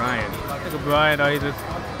 Look at Brian. Look at Brian. Oh, he just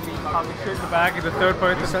popping shit in the back in the third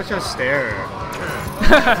person. He's such a starer.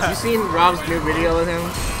 Have you seen Rob's new video with him?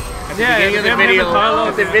 At the beginning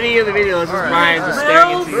of the video, it's just Brian just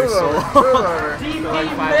staring into your soul. DP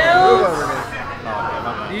Mills.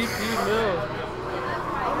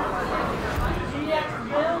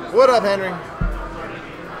 What up, Henry?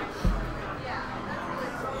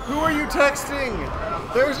 Who are you texting?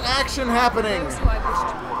 There's action happening.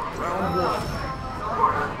 Round one.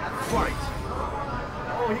 Fight.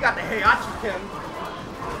 Oh, he got the Heihachi Ken.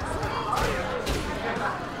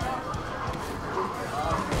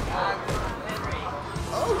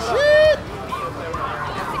 Oh shit!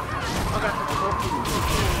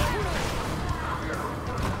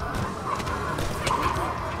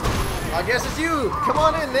 I guess it's you. Come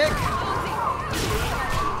on in, Nick.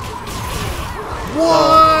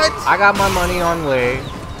 What? I got my money on Wei.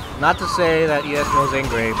 Not to say that EXMills ain't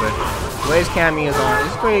great, but Wei's Cammy is on.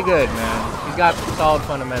 It's pretty good, man. He's got solid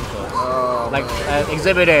fundamentals. Like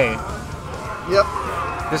Exhibit A. Yep.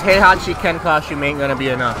 This Heihachi Ken costume ain't gonna be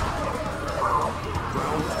enough.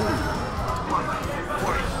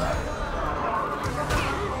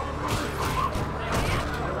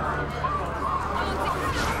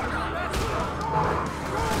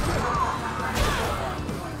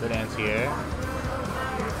 Good anti-air.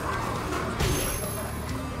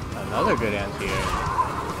 Another good anti-air.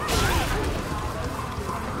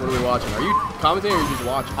 Good really watching? Are you commentating or are you just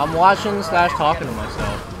watching? I'm watching / talking to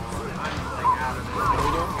myself.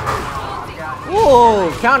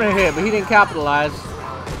 Whoa, counter hit, but he didn't capitalize.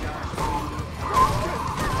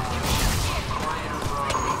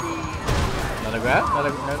 Another grab, another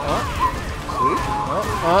sweet.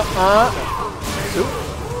 Soup.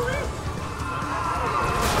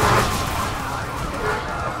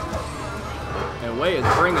 And Wei is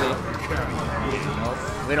bringing it. Nope,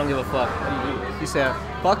 they don't give a fuck. He said,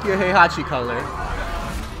 fuck your Heihachi color.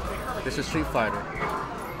 This is Street Fighter.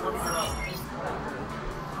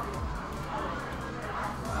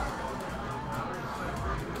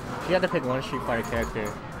 You had to pick one Street Fighter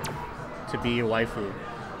character to be your waifu.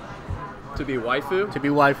 To be waifu? To be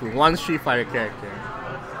waifu. One Street Fighter character.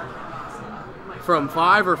 From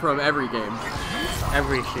 5 or from every game?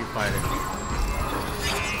 Every Street Fighter.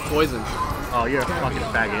 Poison. Oh, you're a fucking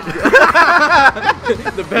faggot.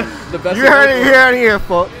 the best. You heard it here,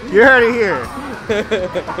 folks. You heard it here.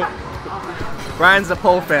 Brian's a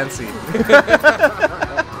pole fancy.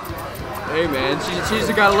 Hey man, she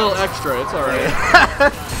just got a little extra. It's alright.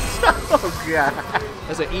 Oh god.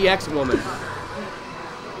 That's an EX woman.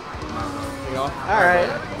 You know? Alright,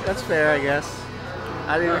 that's fair, I guess.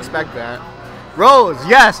 I didn't expect that. Rose,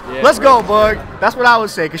 yes, Yeah, let's Rose. go, Bug. That's what I would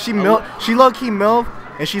say, cause she low-key MILF,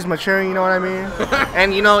 and she's mature. You know what I mean?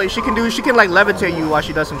 And you know she can like levitate you while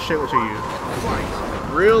she does some shit with you.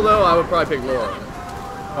 Real though, I would probably pick Laura.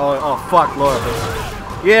 Oh fuck, Laura.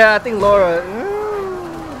 Yeah, I think Laura.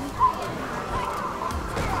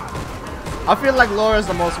 I feel like Laura is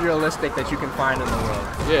the most realistic that you can find in the world.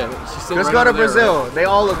 Yeah, she's sitting Let's right go to over there, Brazil. right? They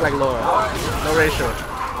all look like Laura. No ratio.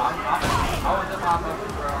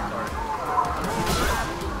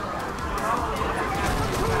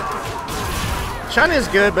 Chun is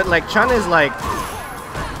good, but like Chun is like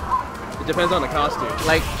It depends on the costume.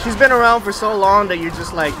 like she's been around for so long that you're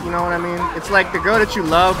just like, you know what I mean? It's like the girl that you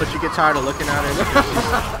love, but you get tired of looking at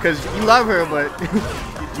her because you love her, but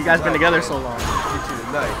you guys been together so long. Get you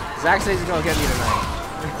tonight. Zach says he's gonna get me tonight.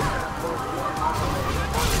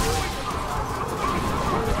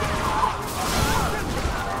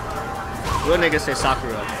 Real niggas say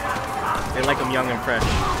Sakura. They like them young and fresh.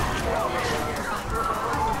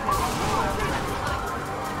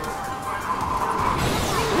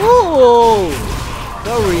 Ooh!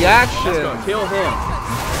 The reaction! That's gonna kill him.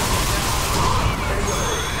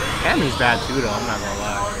 Cammy's bad too though, I'm not gonna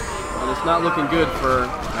lie. And it's not looking good for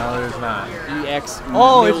No, it is not. EX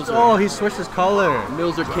Oh, Mills. he switched his color.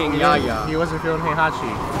 Mills King He Yaya. wasn't feeling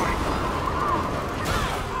Heihachi.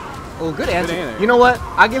 Oh, good answer. answer. You know what?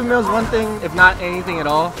 I give Mills one thing, if not anything at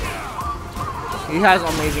all. He has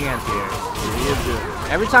amazing anti-air. He is good.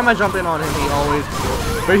 Every time I jump in on him, he always.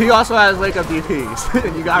 But he also has wake up DPs,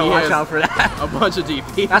 and you gotta He watch has out for that. A bunch of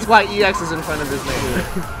DP. That's why EX is in front of his name.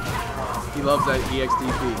 He loves that EX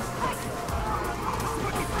DP.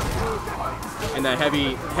 And that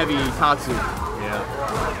heavy Tatsu. Yeah.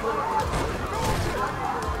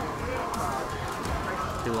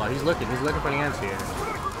 He's looking for the anti-air.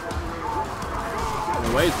 And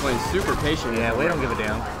the way he's playing super patient. Yeah, we don't give a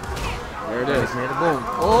damn. There it is. Boom.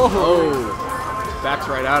 Oh! Backs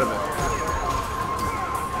right out of it.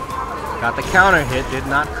 Got the counter hit, did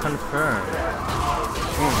not confirm.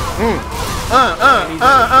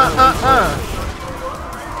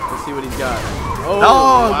 Let's see what he's got. Oh,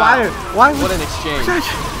 Oh, wow. why would What an exchange. That's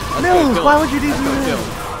Mills, gonna kill why him. would you do That's gonna that? kill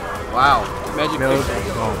him. Wow. Magic Mills? kick.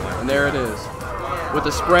 Oh my. And there it is. With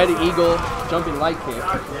the spread eagle, jumping light kick.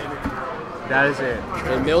 That is it.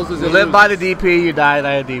 And Mills is You in live by the loses. DP, you die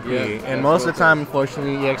by the DP. Yeah, and most of the that's time,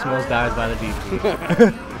 unfortunately, EXMills dies by the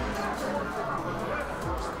DP.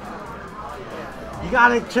 You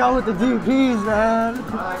gotta chill with the DPs, man.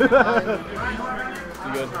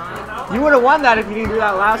 You good? You would have won that if you didn't do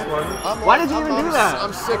that last one. Why did you even do that?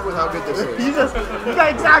 I'm sick with how good this is. You got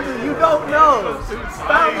exactly, you don't know.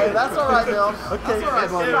 Stop Hey, it. that's all right, Bill. Okay, That's all right,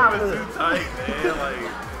 buddy. stop It was it. too tight, man. Like,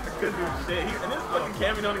 I couldn't do shit. And this fucking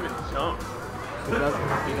Cammy don't even jump.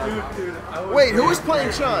 Wait, who was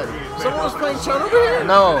playing Chun? Someone was playing Chun over here?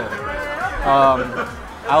 No.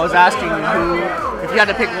 I was asking who, if you had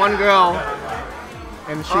to pick one girl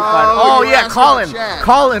in Street Fighter. Oh, Oh you were yeah, asking Colin. the chat.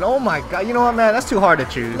 Colin. Oh my God. You know what, man? That's too hard to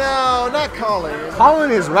choose. No, not Colin. Colin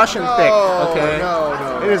is Russian No, thick. Okay.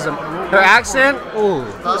 no. It is her accent. Ooh.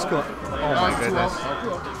 Let's go. Oh my goodness.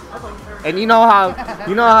 And you know how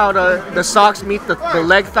the socks meet the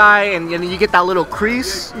leg thigh, and you get that little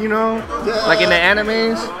crease. You know, like in the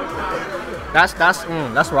animes.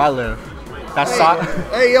 That's where I live. That's sock.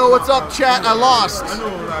 Hey, yo, what's up, chat? I lost.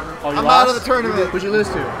 Oh, you I'm lost? out of the tournament. Who'd you lose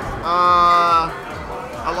to?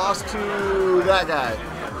 I lost to that guy.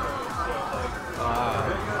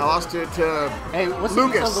 I lost it to Hey, what's the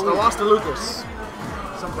pizza Lukas. of the I week? lost to Lukas.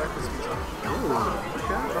 Some breakfast pizza.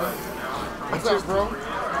 What's up, bro? Dude,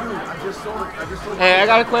 I just sold. Hey, I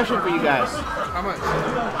got a question for you guys. How much?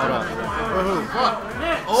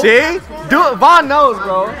 Hold on. See? Do it. Vaughn knows,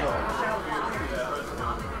 bro.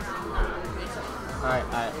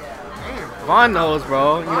 Alright. Vaughn knows,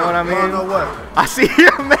 bro. You know what I mean? You know what? I see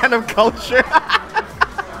you're a man of culture.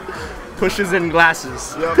 Pushes in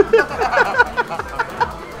glasses. Yep.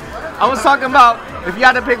 I was talking about if you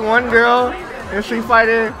had to pick one girl in Street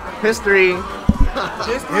Fighter history,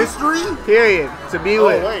 History? period, to be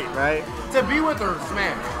with, wait. right? To be with or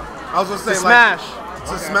smash? I was gonna say To smash.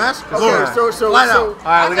 To smash? Okay, so Light out. All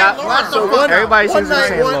right, we got. So one, Everybody one seems to be night,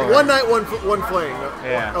 saying one, Laura. one night, one flame.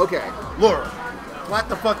 Yeah. Okay. Laura. Flat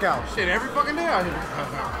the fuck out. Shit, every fucking day out here.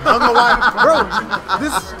 I don't know why. Bro,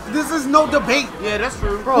 this is no debate. Yeah, that's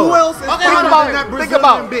true. Who else is Think hotter about, than that think Brazilian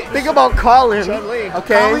about, bitch? think about Colin. Chun-Li.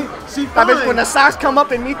 Okay. Colin, she That bitch, fine. when the socks come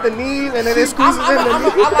up and meet the knees, and then it squeezes in the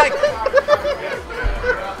knee. I like.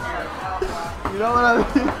 You know what I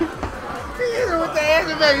mean? With the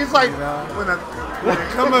anime, it's like when it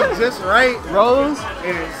come up just right Rose,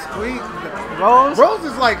 and it squeeze. Rose. Rose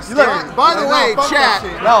is like scared. By the way, fuck that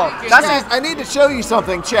chat. shit. No, that's Chat, I need to show you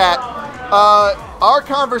something, chat. Our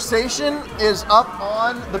conversation is up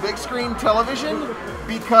on the big screen television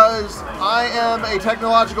because I am a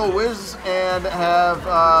technological whiz and have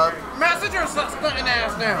Man, sit your stunting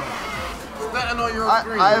ass down. Stunting on your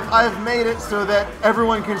screen. I've made it so that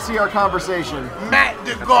everyone can see our conversation. Matt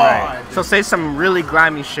the God. So say some really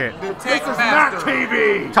grimy shit. The tech master.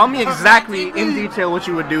 TV. Tell me exactly in detail what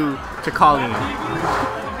you would do to Colleen.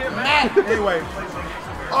 Anyway,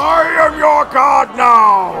 I am your god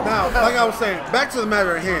now. now, like I was saying, back to the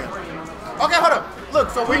matter at hand. Okay, hold up. Look,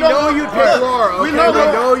 so We know you'd pick Laura. Okay? We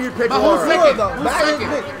know you'd pick But Laura. who's second? though. Who's Back second? in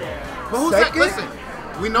But who's Second? second?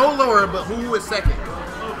 Listen, we know Laura, but who is second?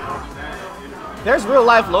 There's real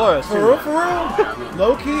life Laura's For too. real,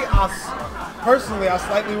 low key, personally, I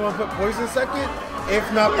slightly want to put Poison second, if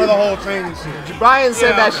not for the whole training shit. Brian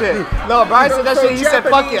said that shit. No, Brian said that So shit. He said,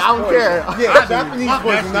 "Fuck it, I don't care." Yeah, Japanese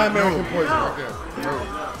poison, not American poison.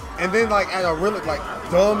 And then like at a really like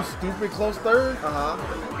dumb, stupid close third,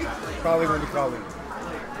 probably going to be Colleen.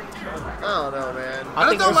 I don't know, man. I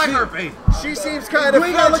just don't like her face. She seems kind of You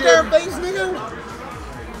ain't gotta look at her frigid. face, nigga.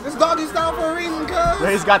 It's doggy style for a reason, cuz.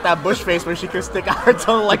 Ray's got that bush face where she can stick out her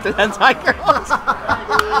tongue like the hentai girls.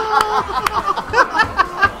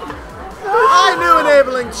 I knew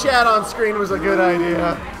enabling chat on screen was a good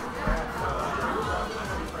idea.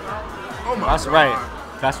 That's right.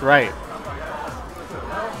 That's right.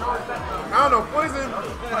 I don't know, Poison.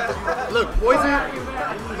 Look, Poison.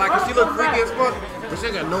 Like, she look freaky as fuck, but she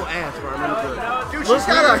ain't got no ass, if I remember correctly. Dude, she's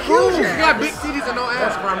got a huge She got big titties and no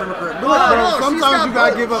ass, if I remember correctly. Look, bro, no, she's sometimes got you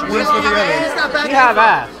gotta both. give up She one don't for the have other. ass, got back You have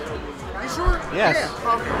ass. You sure? Yes.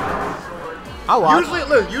 Yeah. I watch.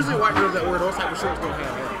 Usually white girls that wear those type of shorts don't have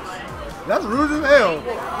ass. That's rude as hell.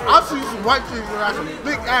 I've seen some white chicks that got some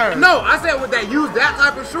big ass. No, I said with that use that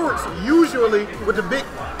type of shorts, usually with the big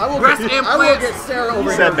breast I will implants. get Sarah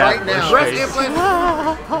over said here that. right now. Breast implants.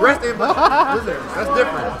 Breast implants. Listen, that's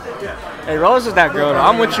different. Hey, Rose is that girl though.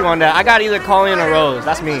 I'm with you on that. I got either Colleen or Rose.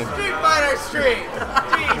 That's me. Street Fighter Street.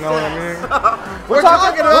 You know what I mean? We're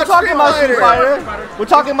talking about Street Fighter. We're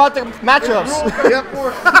talking about the matchups.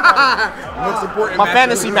 Most important. My matchup.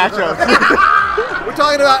 fantasy matchups. We're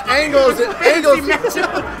talking about angles.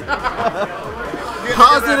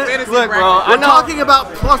 Positive. Look, bro. I We're know. talking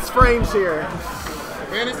about plus frames here.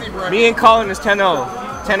 Fantasy bracket. Me and Colin is 10-0.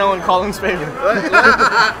 10-0 in Colin's favor.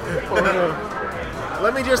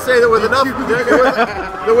 Let me just say that with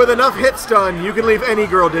enough hit stun, you can leave any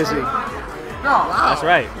girl dizzy. That's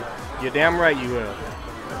right. You're damn right you will.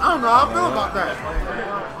 I don't know how I feel about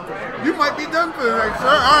that. You might be done for the night, sir.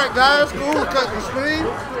 All right, guys, cool. Cut the screen.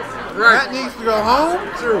 Right. Matt needs to go home.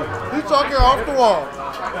 True. He's talking off the wall.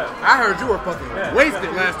 I heard you were fucking wasted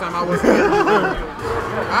last time I was here.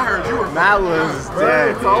 I heard you were. Matt was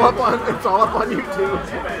dead. It's all up on YouTube.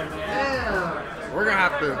 We're gonna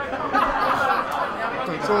have to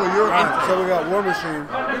control your. Alright, so we got WarMachine.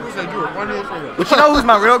 People said you were funny as hell. But you know who's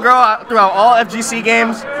my real girl throughout all FGC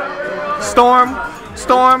games? Storm.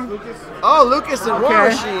 Oh, Lukas and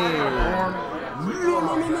WarMachine.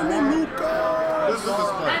 This is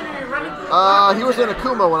just fun. He was in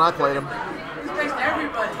Akuma when I played him. He's next to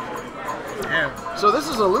everybody. Damn. So this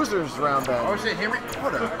is a losers round Oh then. shit, Henry.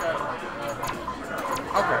 Hold up.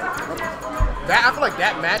 Okay. That I feel like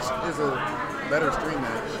that match is a better stream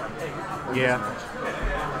match. Yeah.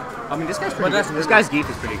 I mean, this guy's pretty that's good. This guy's geek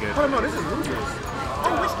is pretty good. Oh no, this is losers.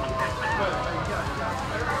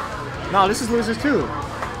 No, this is losers too.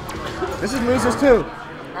 This is losers too.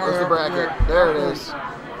 Where's the bracket? There it is.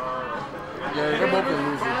 Yeah, they're both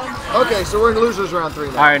in losers. Okay, so we're in losers round 3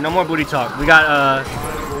 now. All right, no more booty talk. We got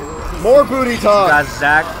more booty talk. We got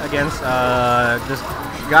Zach against this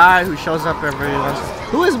guy who shows up every once.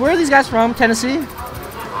 Where are these guys from? Tennessee? No,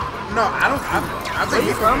 I don't. I think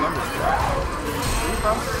he's from.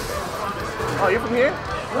 Oh, you're from here?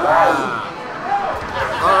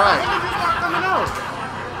 All right.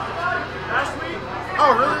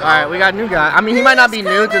 Oh, really? All right, we got a new guy. I mean, he might not be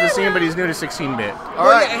new to the scene, but he's new to 16-bit. All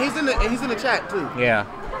right. Yeah, and he's in the chat too. Yeah.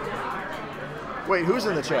 Wait, who's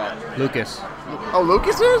in the chat? Lucas. Oh,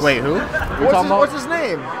 Lucas is? Wait, who? What's his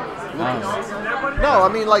name? No, I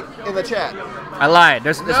mean like in the chat. I lied.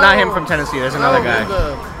 It's not him from Tennessee. There's another guy.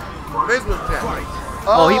 Facebook chat.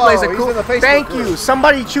 Oh, he plays he's in the Akuma. Facebook Thank group. you.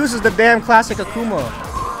 Somebody chooses the damn classic Akuma.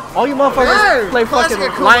 All you motherfuckers play fucking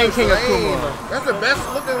classic Akuma Lion is King lame. Akuma. That's the best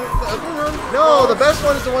looking Akuma. No, the best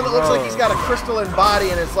one is the one that looks like he's got a crystalline body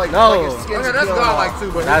and it's like, No. like his skin's Okay, that's peeling godlike off.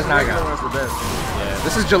 too, but That's his not regular God. one's the best.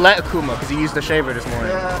 This is Gillette Akuma because he used the shaver this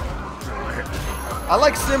morning. Yeah. I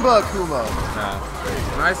like Simba Akuma.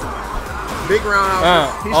 Nice. Big round.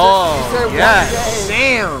 He Oh, said yeah. one day.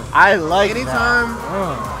 Damn. I like Anytime.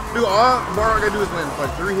 Dude, all Bar gotta do is win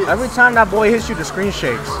like 3 hits. Every time that boy hits you, the screen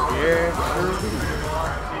shakes. Yeah.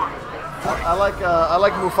 I like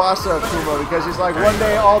Mufasa Akuma because he's like, one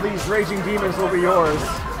day all these raging demons will be yours.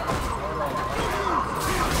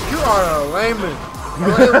 You are a layman.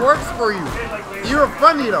 But it works for you. You're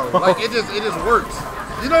funny though. Like it just works.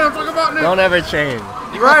 You know what I'm talking about, Nick? Don't ever change.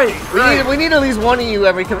 Right. We need at least one of you in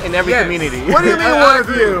every community. What do you mean one of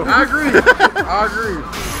you? I agree. I agree.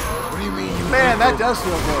 What do you mean? Man, that does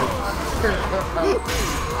feel good.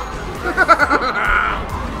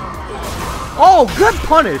 Oh, good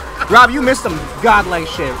punish. Rob, you missed some godlike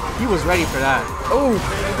shit. He was ready for that. Oh,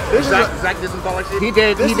 this is Zach did some godlike shit. He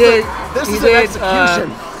did. This He is did. this He is did. an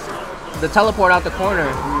execution. The teleport out the corner,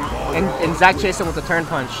 and Zach chased him with the turn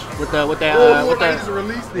punch with the he just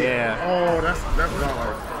released it. Yeah. Oh, that's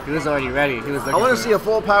godlike. He was already ready. He was. I want to see a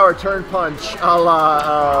full power turn punch a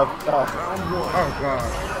la. Oh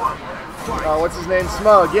god. What's his name?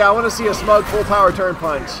 Smug. Yeah, I want to see a Smug full power turn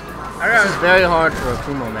punch. This is very hard for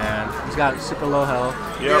Akuma, man. He's got super low health.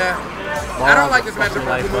 Yeah. I don't like this matchup for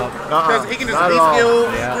Life Akuma up. because he can just Not at all.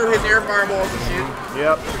 V-skill Yeah. through his air fireballs and shit.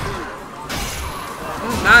 Yep.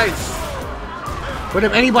 Nice. But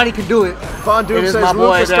if anybody can do it, Von Doom it is says my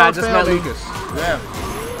boy Lucas that I don't just fail met, me. Lucas. Yeah.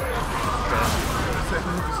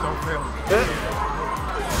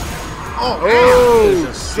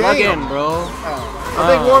 Oh, Slug in, damn. bro. I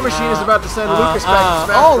think WarMachine is about to send Lucas back to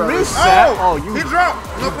Smash Oh, Brothers. reset. Oh, you He dropped.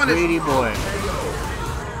 No punish. greedy boy.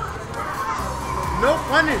 No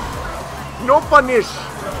punish. No punish.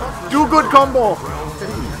 Do good combo.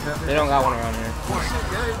 They don't got one around here.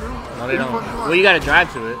 No, they don't. Well, you gotta drive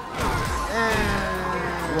to it.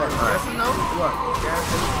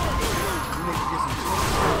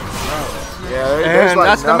 Yeah, there's And like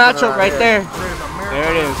that's the nothing matchup around right here. there.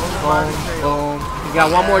 There it is. Boom, boom. You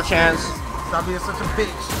got one more chance. Stop being such a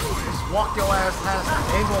bitch. Just walk your ass past it.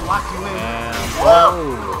 They ain't gonna lock you in.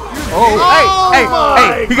 Oh,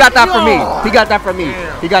 hey, he got that from me. He got that from me.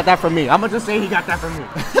 He got that from me. I'm gonna just say he got that from me.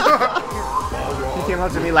 He came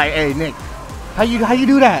up to me like, hey, Nick, how you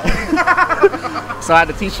do that? So I had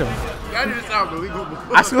to teach him.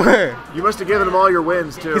 I swear. You must have given him all your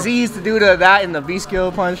wins too. Because he used to do that in the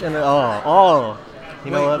V-skill punch and the, You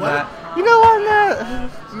know what, Matt? You know what, Matt?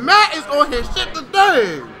 Matt is on his shit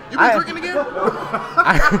today. You been drinking again?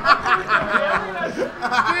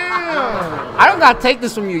 I don't gotta take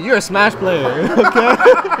this from you. You're a Smash player, okay?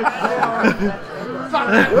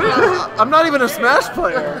 I'm not even a Smash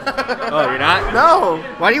player. Oh, you're not? No.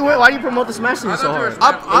 Why do you promote the Smash team so hard?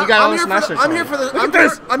 I'm, You got all I'm, the here Smash for the, shirts I'm on. here for the. Look I'm at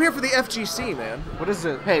this. I'm here for the FGC, man. What is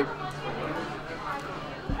it? Hey,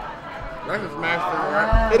 That's a smash for you,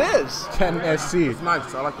 right? It is. 10SC. It's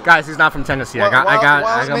nice. I like it. Guys, he's not from Tennessee. I got While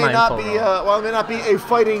it my may not info be wrong. while it may not be a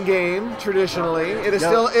fighting game traditionally, it is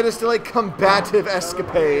still a combative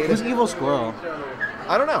escapade. Who's Evil Squirrel?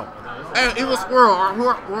 I don't know. Hey, it was Squirrel.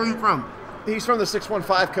 Where are you from? He's from the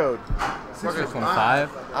 615 code. 615? I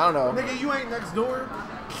don't know. Nigga, you ain't next door.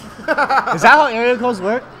 Is that how area codes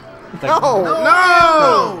work? Like, No.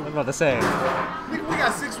 I was about to say. Nigga, we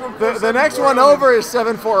got 614. The next one over is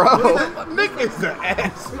 740. Nick is the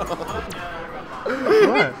asshole.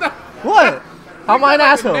 What? What? How am I an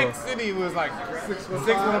asshole? Next city was like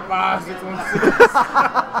 615,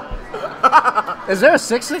 616. Is there a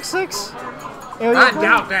 666? I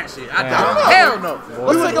doubt that shit. I doubt it. Hell no.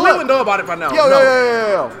 Let's take a We look. would know about it by now. Yo.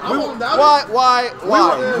 I won't doubt Why?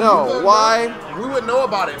 No. Why? We would know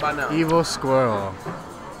about it by now. Evil Squirrel.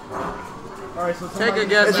 Alright, so Take a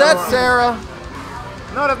guess. Is that Sarah?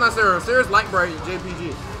 No, that's not Sarah. Sarah's Light Bright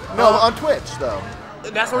JPG. No, on Twitch though.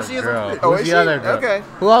 That's what she is on Twitch. Oh, Who's is the she? other girl? Okay.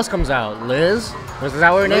 Who else comes out? Liz? Was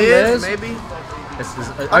that what her name is? Maybe.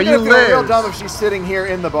 Are I'm you gonna feel real Liz? dumb if she's sitting here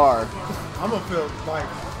in the bar. I'm gonna feel like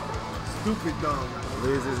stupid dumb.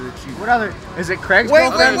 Liz is a cheat. What other? Is it Craig's Wait,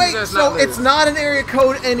 girlfriend? wait, wait. That's So not Liz. it's not an area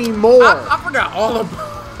code anymore. I forgot all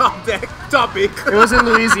about that topic. It was in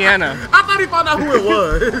Louisiana. I thought he found out who it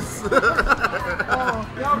was.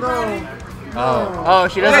 Oh,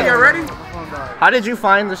 she doesn't. Yeah, you ready? How did you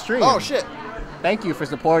find the stream? Oh shit. Thank you for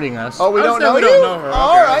supporting us. Oh, we I don't said know we you? don't know her.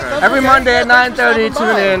 All Okay, right. okay. that's Every okay. Monday at Yeah, thanks for 9:30, stopping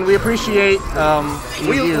tune by. in. We appreciate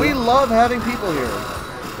you. We love having people here.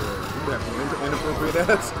 Inappropriate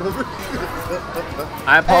ass.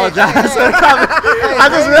 I apologize Hey, for the comment. I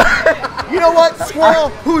just You know what, Squirrel?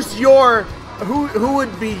 Who's your who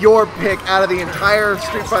would be your pick out of the entire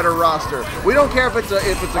Street Fighter roster? We don't care if it's a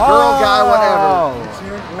girl, guy, whatever.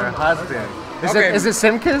 Her husband. Okay. Is it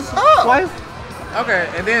Simka's Oh. wife? Okay,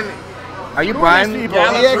 and then Are you Brian? People.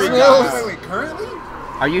 Yeah, EXMills. Wait, currently?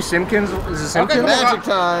 Are you Simpkins? Is it Simpkins? Magic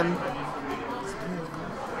time.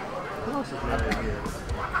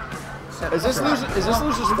 Is this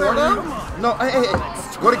Lucius 4 now? no, hey,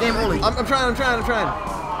 go to game only. I'm trying.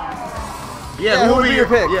 Yeah, Who would be your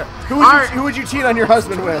pick? Yeah. Who would you cheat on your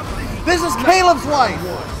husband with? This is Caleb's wife.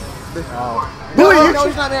 No,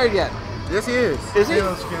 he's not married yet. Yes, he is. Is he?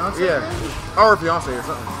 Caleb's fiance? Yeah. Or fiance or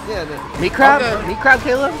something. Yeah. Meat Crab? Okay. Meat Crab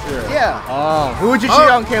Caleb? Yeah. Oh, who would you cheat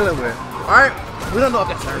on Caleb with? Alright. We don't know if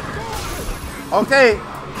that's her. Okay.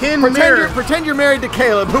 Ken Mir. Pretend you're married to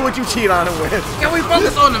Caleb. Who would you cheat on him with? Can we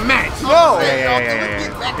focus on the match? No. Yeah,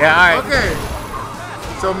 alright. Okay.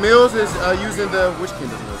 So Mills is using the which Ken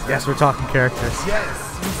does Mills? Yes, we're talking characters.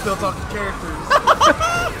 Yes, we still talking characters.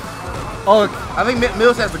 Oh, I think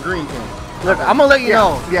Mills has the green Ken. look, I'm gonna let you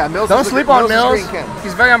know. Yeah, Mills. Don't is sleep the- on Mills Mills. is Green Ken.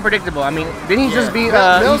 He's very unpredictable. I mean, didn't he just beat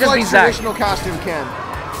Mills he just beat likes Zach? traditional costume Ken.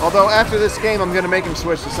 Although after this game, I'm gonna make him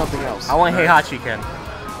switch to something else. I want Heihachi Ken.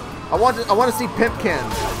 I want to see Pimp Ken.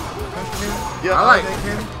 Yeah, I like.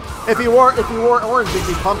 If he wore orange, he'd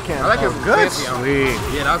be Pumpkin. I like his Good, fancy outfit.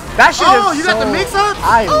 sweet. Yeah, that's. That shit Oh, is you got the so- mix up?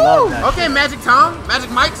 I love that. Okay, Magic Tom,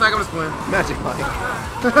 Magic Mike, so I'm just playing. Magic Mike.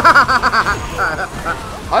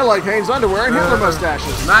 I like Hanes underwear and Hitler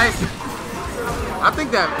mustaches. Nice. I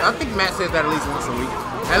think Matt says that at least once a week.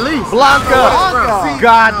 At least. Blanca.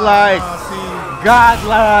 Godlike.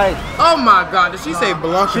 Godlike. Oh my God, did she say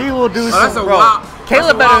Blanca? She will do Oh, that's some, a bro. wild.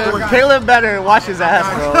 Caleb that's a wild better. Caleb better wash his ass,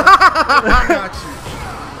 bro. I got you.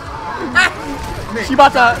 She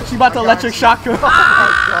about to electric shock you.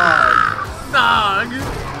 Nah,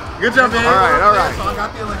 good job, man. All right. So I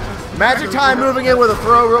got the electricity. Magic Time moving in with a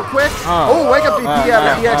throw real quick. Oh, wake up DP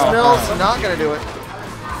out of EXMills. Not gonna do it.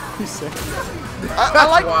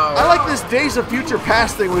 I like this Days of Future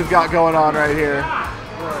Past thing we've got going on right here.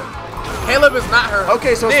 Caleb is not her.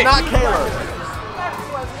 Okay, so it's not Caleb.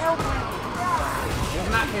 It's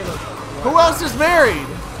not Caleb. Who else is married?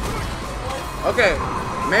 Okay,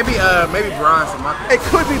 maybe Brian. It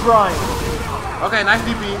could be Brian. Okay, nice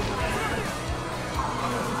DP.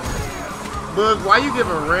 Bug, why you give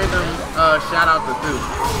a random shout out to Thu?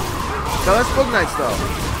 No, that's Book Nights though.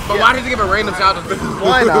 But why did you give a random shout out to Thu?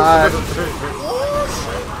 Why not?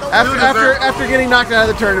 After getting knocked out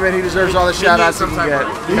of the tournament, he deserves all the shout outs he can get.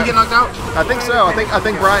 Did he get knocked out? I think so. I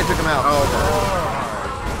think Brian took him out. Oh,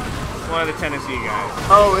 okay. One of the Tennessee guys.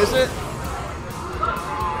 Oh, is it?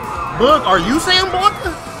 Bug, are you saying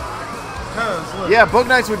Blanca? Cause look, Yeah, Book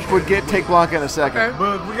Nights would take Blanca in a second. Okay.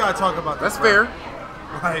 but we gotta talk about That's this. fair.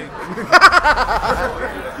 Like,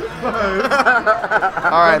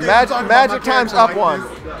 All right, Magic Time's up one.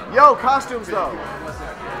 Yo, costumes though.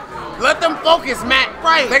 Let them focus, Matt.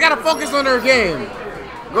 Right. They gotta focus on their game.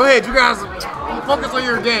 Go ahead, you guys. Focus on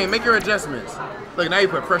your game. Make your adjustments. Look, now you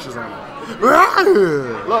put pressures on them.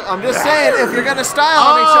 Look, I'm just saying, if you're gonna style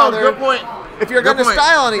on each other, good point. if you're Good gonna point.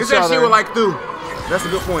 style on He each said other, she would like Thu. That's a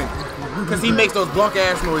good point. Because he makes those Blanca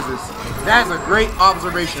ass noises. That's a great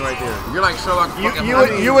observation right there. You're like Sherlock.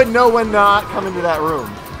 you would know when not come into that room.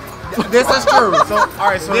 This is true. so all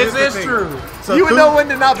right, so This here's the is thing. true. So You would Thu- know when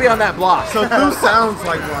to not be on that block. So Thu sounds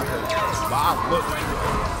like Blanca. Wow, look,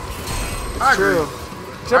 I agree. True.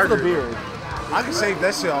 Except for the beard. I can shave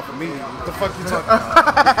that shit off of me. What the fuck you talking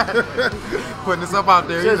about? Putting this up out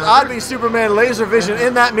there. Says, You know. I'd be Superman laser vision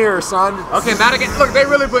in that mirror, son. Okay, now they get. Look, they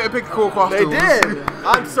really picked cool They costumes. did.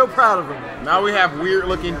 I'm so proud of them. Now we have weird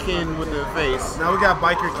looking Ken with the face. Now we got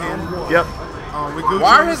Biker Ken. Yep. We Gucci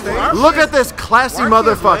Why on the is stage. why- Look at this classy why are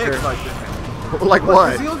his legs motherfucker. like that? Like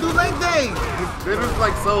what? He don't do leg day. Bitter's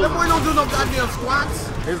like so. That boy don't do no goddamn squats.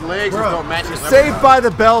 His legs just don't match his Saved by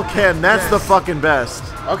the Bell, Ken. That's the fucking best.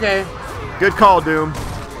 Okay. Good call, Doom.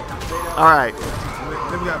 All right.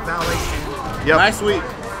 Then we got valet. Yep. Nice sweep.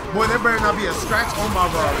 Boy, there better not be a scratch on my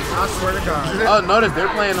Rari. I swear to God. Oh, notice they're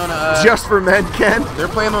playing on a. Just for men, Ken. They're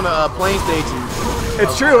playing on a plane stage.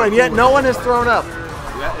 It's true, and yet no one has thrown up.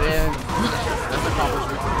 Yeah, and that's an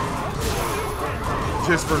accomplishment.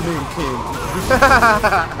 Just for me, King.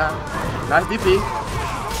 Nice DP.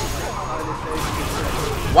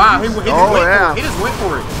 Wow, he just went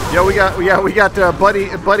for it. Yeah, we got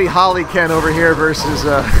Buddy Holly Ken over here versus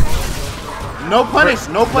no punish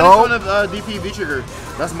on the DP V trigger.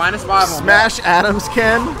 That's -5 on Smash Adams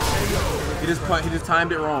Ken. He just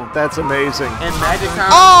timed it wrong. That's amazing. And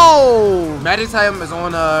MagicTime. Oh! MagicTime is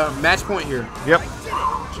on match point here. Yep.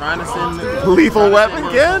 Trying to send lethal weapon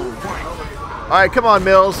Ken. All right, come on,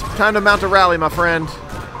 Mills. Time to mount a rally, my friend.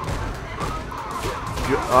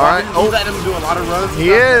 All right. Oh, let him do a lot of runs.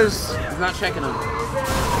 He is. He's not checking them.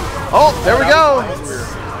 Oh, there we go.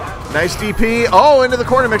 Nice DP. Oh, into the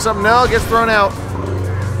corner mix-up. No, gets thrown out.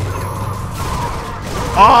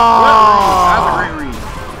 Oh. That was a great read.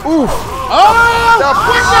 Oof.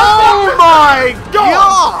 Oh my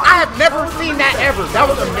God. I have never seen that ever. That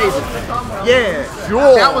was amazing. Yeah.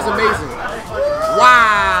 Sure. That was amazing.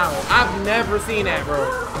 Wow. I've never seen that, bro.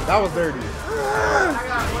 That was dirty.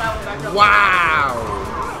 Wow.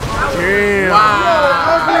 Damn.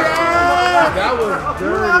 Wow. That was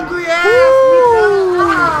dirty. Ugly ass.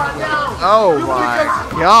 Oh my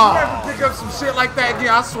God. Pick up some shit like that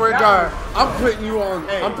again. I swear to God, I'm putting you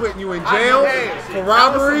in jail for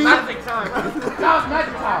robbery. That was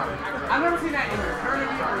magic time. I've never seen that in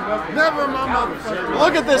eternity or nothing. Never in my motherfucker.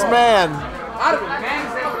 Look at this man.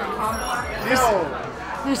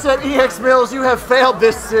 He said, EXMills, you have failed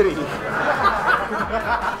this city.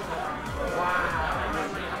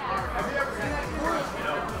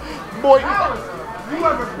 Boy,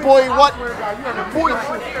 what? Boy. All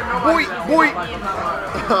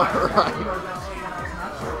right.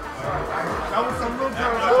 That was some little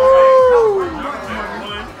girl. 1,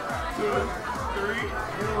 2, 3.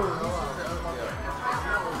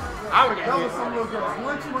 That was some little girl.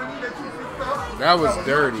 120 that you picked up. That was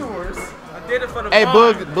dirty. I did it for the Hey,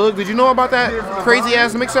 vlog. Bug, did you know about that crazy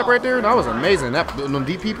ass mix up right there? That was amazing. That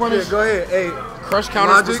DP punish. Yeah, go ahead. Hey, Crush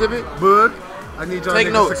counter Logic, specific. Bug, I need y'all Take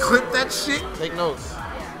niggas notes. to clip that shit. Take notes.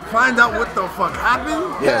 Find out what the fuck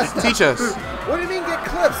happened. Yes, teach us. What do you mean get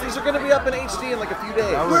clips? These are going to be up in HD in like a few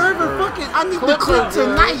days. Wherever fucking, I need the clip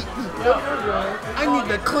tonight. I need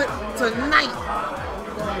the clip tonight.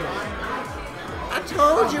 I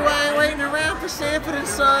told you I ain't waiting around for Sanford and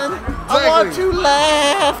Son. I want to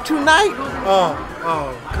laugh tonight. Oh,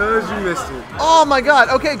 cuz you missed it. Oh my God.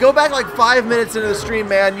 Okay, go back like 5 minutes into the stream,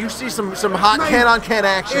 man. You see some hot Ken on Ken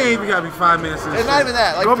action. It ain't even gotta be 5 minutes. It's not even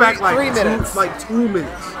that. Like go three, back like 3 minutes. Like 2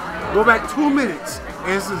 minutes. Go back 2 minutes.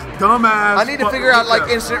 And it's this dumbass. I need to figure out like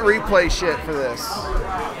instant replay shit for this.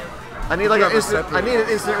 I need like an instant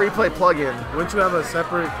replay plugin. Wouldn't you have a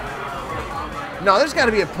separate? No, there's got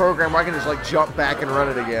to be a program where I can just like jump back and run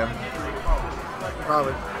it again.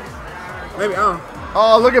 Probably. Maybe, I don't know.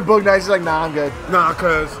 Oh, look at Boog Nice. He's like, nah, I'm good. Nah,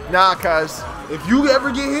 cuz. Nah, cuz. If you ever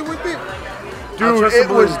get hit with it, Dude, it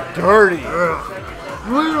was dirty. ugh.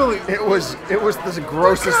 Literally. It was the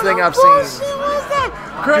grossest thing I've What seen. shit was that?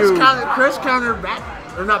 Crush counter back,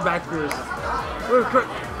 or not back fierce.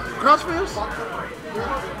 Crouch fierce?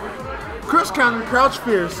 Crush counter, crouch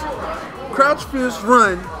fierce. Crouch fierce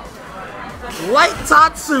run. Light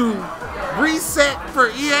Tatsu. Reset for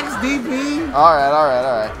EXDP. All right.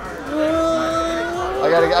 I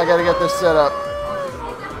gotta get this set up.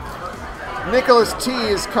 Nicholas T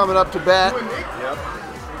is coming up to bat.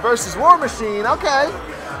 Versus WarMachine. Okay.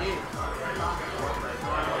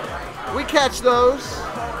 We catch those.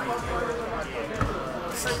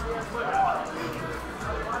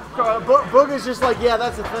 Boog is just like, yeah,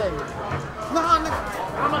 that's a thing. I'm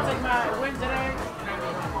gonna take my win today.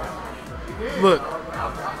 Look,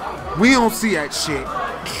 we don't see that shit.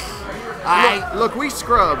 Look, we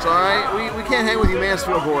scrubs, all right? We can't hang with you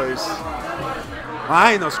Mansfield boys.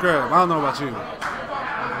 I ain't no scrub. I don't know about you.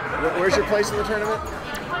 Where's your place in the tournament?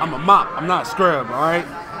 I'm a mop. I'm not a scrub, all right?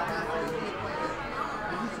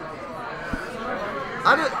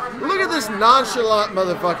 Look at this nonchalant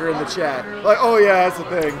motherfucker in the chat. Like, oh yeah, that's the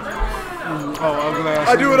thing. Oh, ugly ass.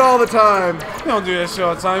 I do it all the time. You don't do that shit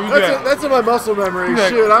all the time. You do that. That's in my muscle memory. Yeah.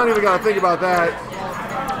 Shit, I don't even gotta think about that.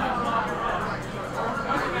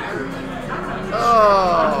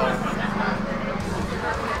 Oh.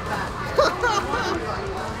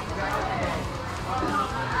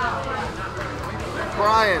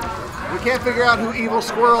 Brian, can't figure out who Evil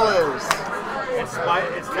Squirrel is. It's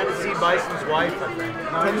Tennessee Bison's wife, I think.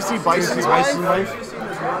 Tennessee Bison's wife?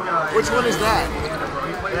 Which one is that?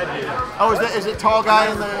 Oh, is it tall guy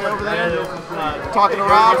in over there? Talking to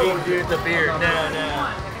Rob? Dude with the beard. No.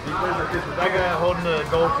 That guy holding the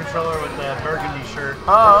gold controller with the burgundy shirt.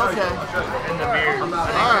 Oh, okay. And the beard.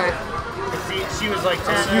 Alright. She was like 10.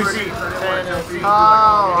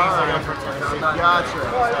 Oh, alright. Gotcha.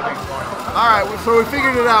 Alright, so we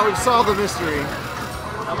figured it out. We've solved the mystery.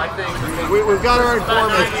 We've got our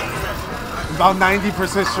informant. About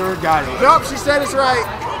 90% sure, got it. Nope, she said it's right.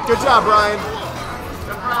 Good job, Brian.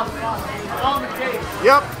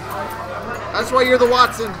 Yep. That's why you're the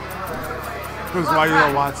Watson. That's why you're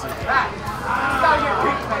the Watson.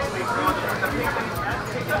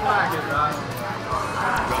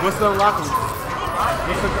 What's the unlocking?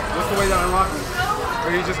 What's the way to unlock them? Or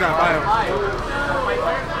you just gotta buy them?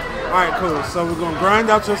 Alright, cool. So we're gonna grind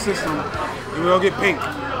out your system and we'll get pink.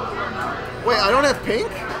 Wait, I don't have pink?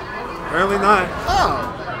 Apparently not.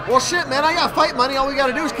 Oh. Well, shit, man. I got fight money. All we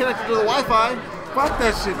gotta do is connect it to the Wi-Fi. Fuck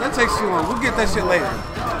that shit. That takes too long. We'll get that shit later.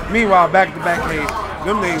 Meanwhile, back to back cave.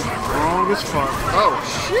 Them names wrong as fuck. Oh,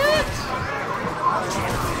 shit.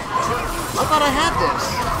 I thought I had this.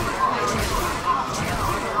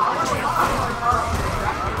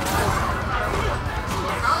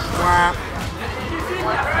 Wow.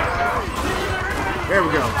 There we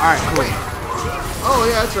go. Alright, cool. Wait. Oh,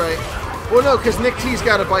 yeah, that's right. Well, no, because Nick T's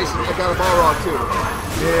got a bison. I got a Balrog, too.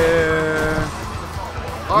 Yeah.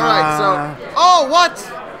 Alright, so... Oh, what?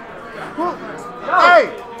 Hey!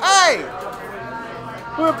 Hey!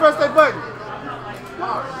 Who will press that button?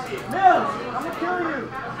 Mills, I'm gonna kill you.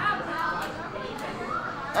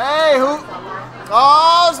 Hey, who?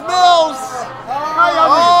 Oh, it's Mills!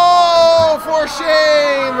 Oh, for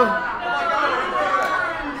shame!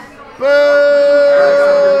 Boo!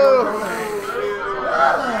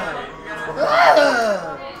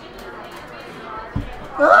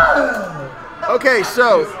 Okay,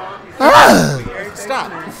 so...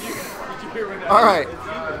 Stop. All right.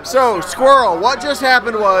 So, Squirrel, what just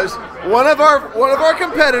happened was one of our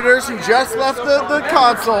competitors who just left the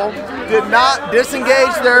console did not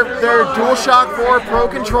disengage their DualShock 4 Pro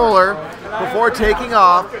controller before taking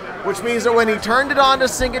off, which means that when he turned it on to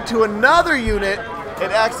sync it to another unit,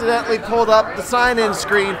 it accidentally pulled up the sign-in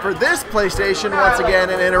screen for this PlayStation once again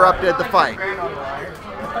and interrupted the fight.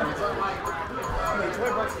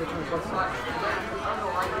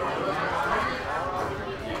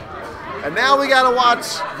 And now we gotta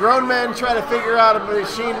watch grown men try to figure out a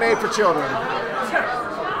machine made for children.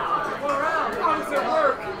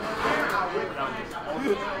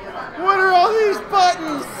 What are all these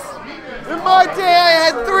buttons? In my day I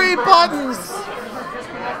had 3 buttons.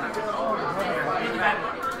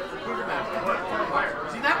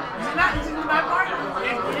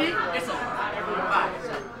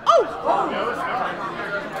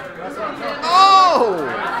 Oh!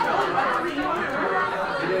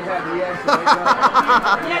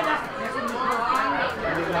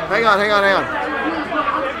 Hang on.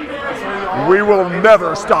 We will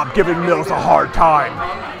never stop giving Mills a hard time.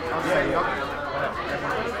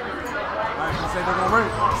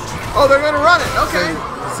 Oh, they're gonna run it. Okay.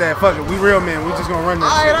 He said, fuck it, we real men. We just gonna run this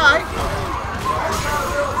shit. All right.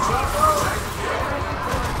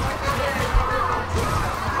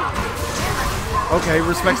 Okay,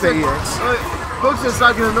 respect the EX. Folks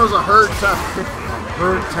inside gonna know a herd time.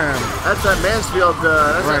 Herd time. That's that Mansfield.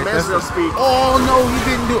 That's Right, that Mansfield speak. Oh no, he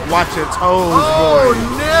didn't do it. Watch your toes, Oh boy.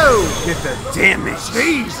 no! Get the damage.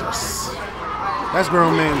 Jesus. That's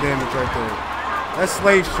grown man damage right there. That's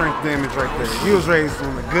slave strength damage right there. He was raised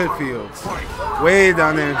on the good fields. Way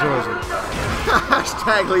down there in Georgia.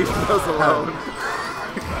 Hashtag leave Mills alone.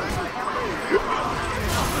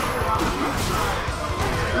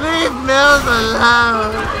 Leave Mills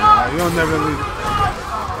alone. You'll never leave.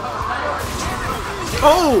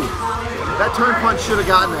 Oh! That turn punch should have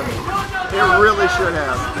gotten him. It really should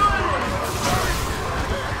have.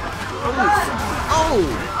 Oh!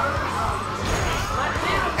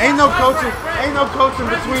 Ain't no coaching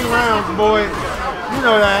between rounds, boy. You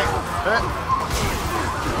know that.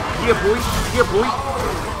 Yeah, boy.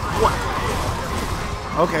 What?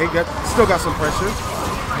 Okay, still got some pressure.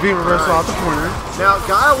 Being reversal out the corner. Now,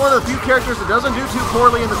 Guile, one of the few characters that doesn't do too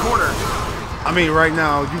poorly in the corner. I mean, right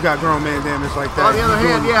now, you got grown man damage like that. On the other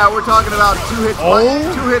hand, yeah, we're talking about 2 hits. Oh?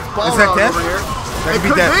 2 hits ball Is that death? over here. That It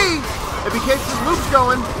could could be death. be. If he keeps his loops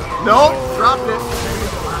going. Nope, dropped it.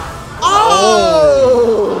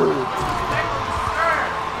 Oh!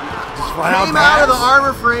 Just flat out Came out of the pass.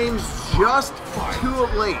 armor frames just too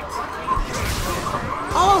late.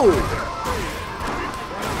 Oh!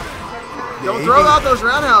 Don't throw out those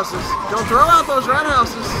roundhouses. Don't throw out those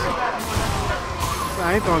roundhouses.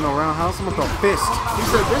 I ain't throwing no roundhouse. I'm gonna throw a fist. He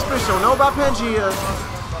said this bitch don't know about Pangea.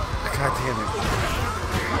 God damn it.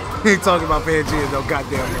 He ain't talking about Pangea though.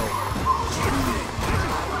 Goddamn no.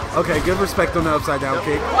 Okay, good respect on the upside down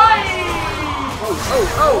kick.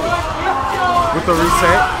 Oh. With the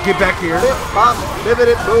reset. Get back here. Bip, bop, pivot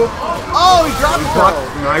it, boom. Oh, he dropped it though.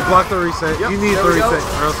 No, he blocked the reset. Yep, You need there the we go. reset,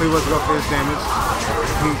 or else he wasn't going to finish damage.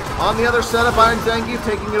 On the other setup, Iron Zangief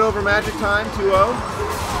taking it over MagicTime 2-0.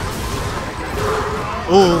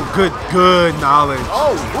 Ooh, good knowledge.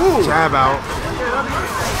 Oh, ooh. Jab out.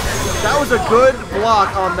 That was a good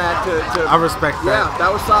block on that. I respect that. Yeah,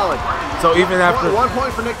 that was solid. So even after 1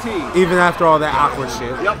 point for Nick T. even after all that awkward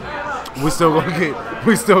shit, Yep. we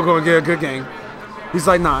still gonna get a good game. He's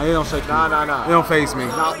like, nah, it don't shake me. Nah. It don't phase me.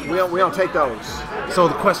 No, we don't take those. So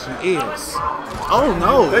the question is, oh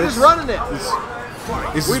no, They're just running it.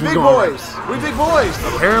 We big boys. We big boys.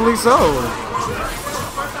 Apparently so.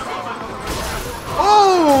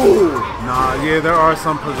 Oh! Nah, yeah, there are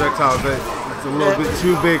some projectiles that it's a little bit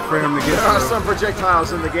too big for him to get There are through. some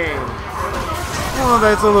projectiles in the game. Well,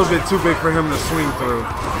 that's a little bit too big for him to swing through.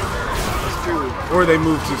 It's true. Or they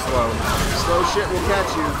move too slow. Slow shit will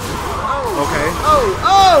catch you. Okay.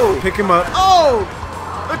 Oh! Pick him up. Oh!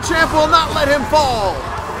 The champ will not let him fall.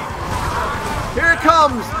 Here it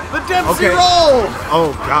comes. The Dempsey Okay. roll.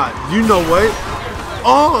 Oh, God. You know what?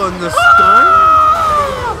 Oh, and the stun?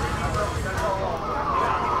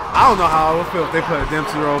 I don't know how I would feel if they put a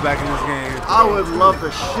Dempsey roll back in this game. I would love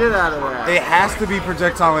the shit out of that. It has to be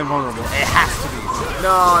projectile invulnerable. It has to be.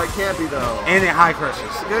 No, it can't be though. And it high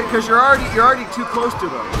crushes. Because you're already too close to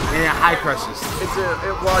them. And it high crushes.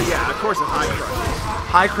 Well, yeah, of course it's high crush.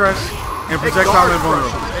 High crush and It projectile guard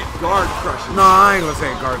invulnerable. crushes. It guard crushes. No, I ain't gonna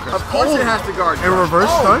say guard crush. Of course it has to guard And crush. reverse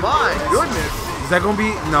Oh stun? my goodness. Is that gonna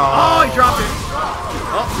be? No. Oh, he dropped it.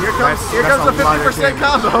 Oh, here comes That's the a lot of 50% damage.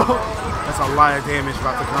 combo. That's a lot of damage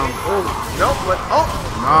about to come. Oh, nope, but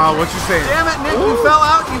Nah, what you saying? damn it, Nick, you fell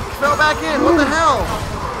out, you fell back in. What the hell?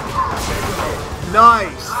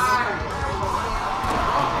 Nice.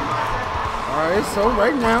 Alright, so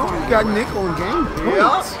right now we got Nick on game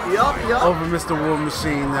points Yup. over Mr.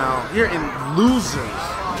 WarMachine now. You're in losers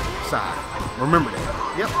side. Remember that.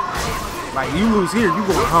 Yep. Like you lose here, you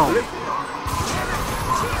go home.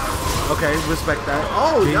 Okay, respect that.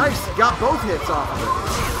 Oh, Being- nice. Got both hits off of it.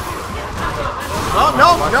 Oh,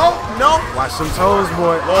 no. Watch some toes,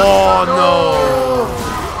 boy. Oh no.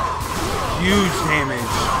 Huge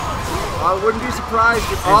damage. I wouldn't be surprised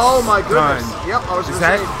if. Oh my goodness. done. Yep, I was Is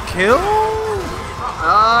gonna that say. kill?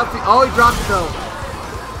 Oh, he dropped it though.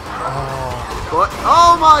 But,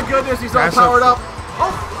 oh my goodness, he's all That's powered a- up.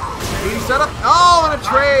 Oh, he set up. Oh, and a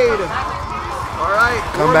trade. All right.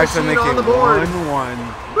 Come back to WarMachine make on it the board. 1-1.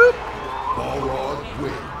 Boop.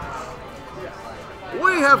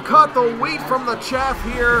 We have cut the wheat from the chaff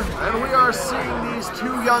here, and we are seeing these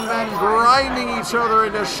two young men grinding each other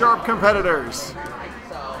into sharp competitors.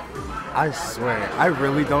 I swear, I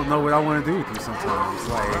really don't know what I want to do with you sometimes.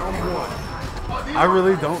 Like, I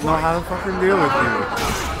really don't know how to fucking deal with you.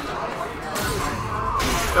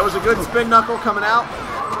 That was a good spin knuckle coming out.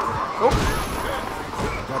 Oh,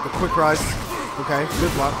 Got the quick rise. Okay,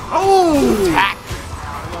 good block. oh! Tack.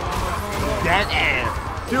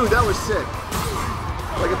 Dude, that was sick.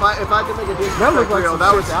 Like if I could make a decent That looked like reel, some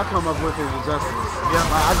that shit was that I come up with in Injustice. Yeah.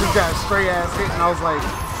 Like, I just got a straight ass hit and I was like,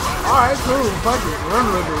 all right, cool, fuck it, run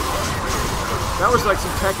with it. that was like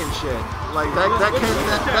some Tekken shit. Like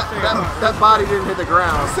that body didn't hit the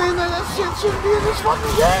ground. Saying that shit shouldn't be in this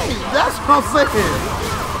fucking game. That's what I'm saying.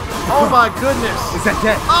 Oh my goodness. Is that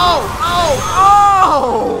death? Oh!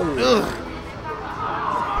 Ugh.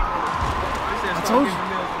 I told you.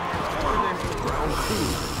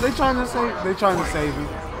 They trying to save me.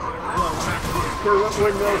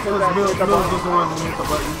 When Mills hit that, Mills hit the was button. the one who hit the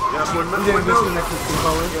button. Yep, when He didn't Mills. disconnect his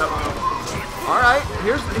controller. Yep. All right,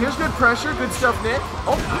 here's good pressure, good stuff, Nick.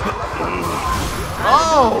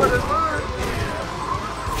 Oh!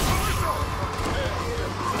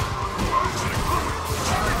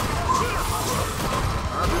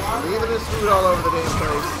 Leaving his food all over the damn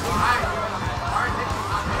place.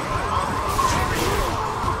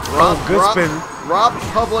 Good spin. Rob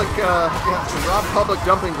Public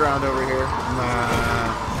dumping ground over here.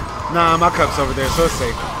 Nah, my cup's over there, so it's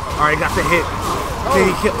safe. All right, got the hit.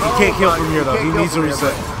 He can't kill from here though. He needs a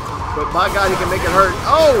reset. But my God, he can make it hurt.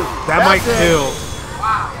 Oh, That might that's it. kill.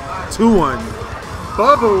 2-1.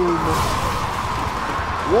 Ba-boom.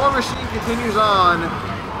 WarMachine continues on.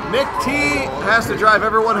 Nick T has to drive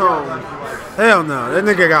everyone home. Hell no, that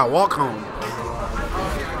nigga got walk home.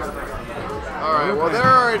 All right. Well, they're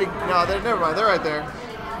already. No, they're never mind. They're right there.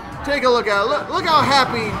 Take a look at it. Look how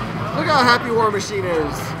happy. Look how happy WarMachine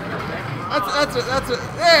is. That's a.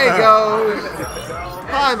 There he goes.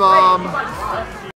 Hi, Mom.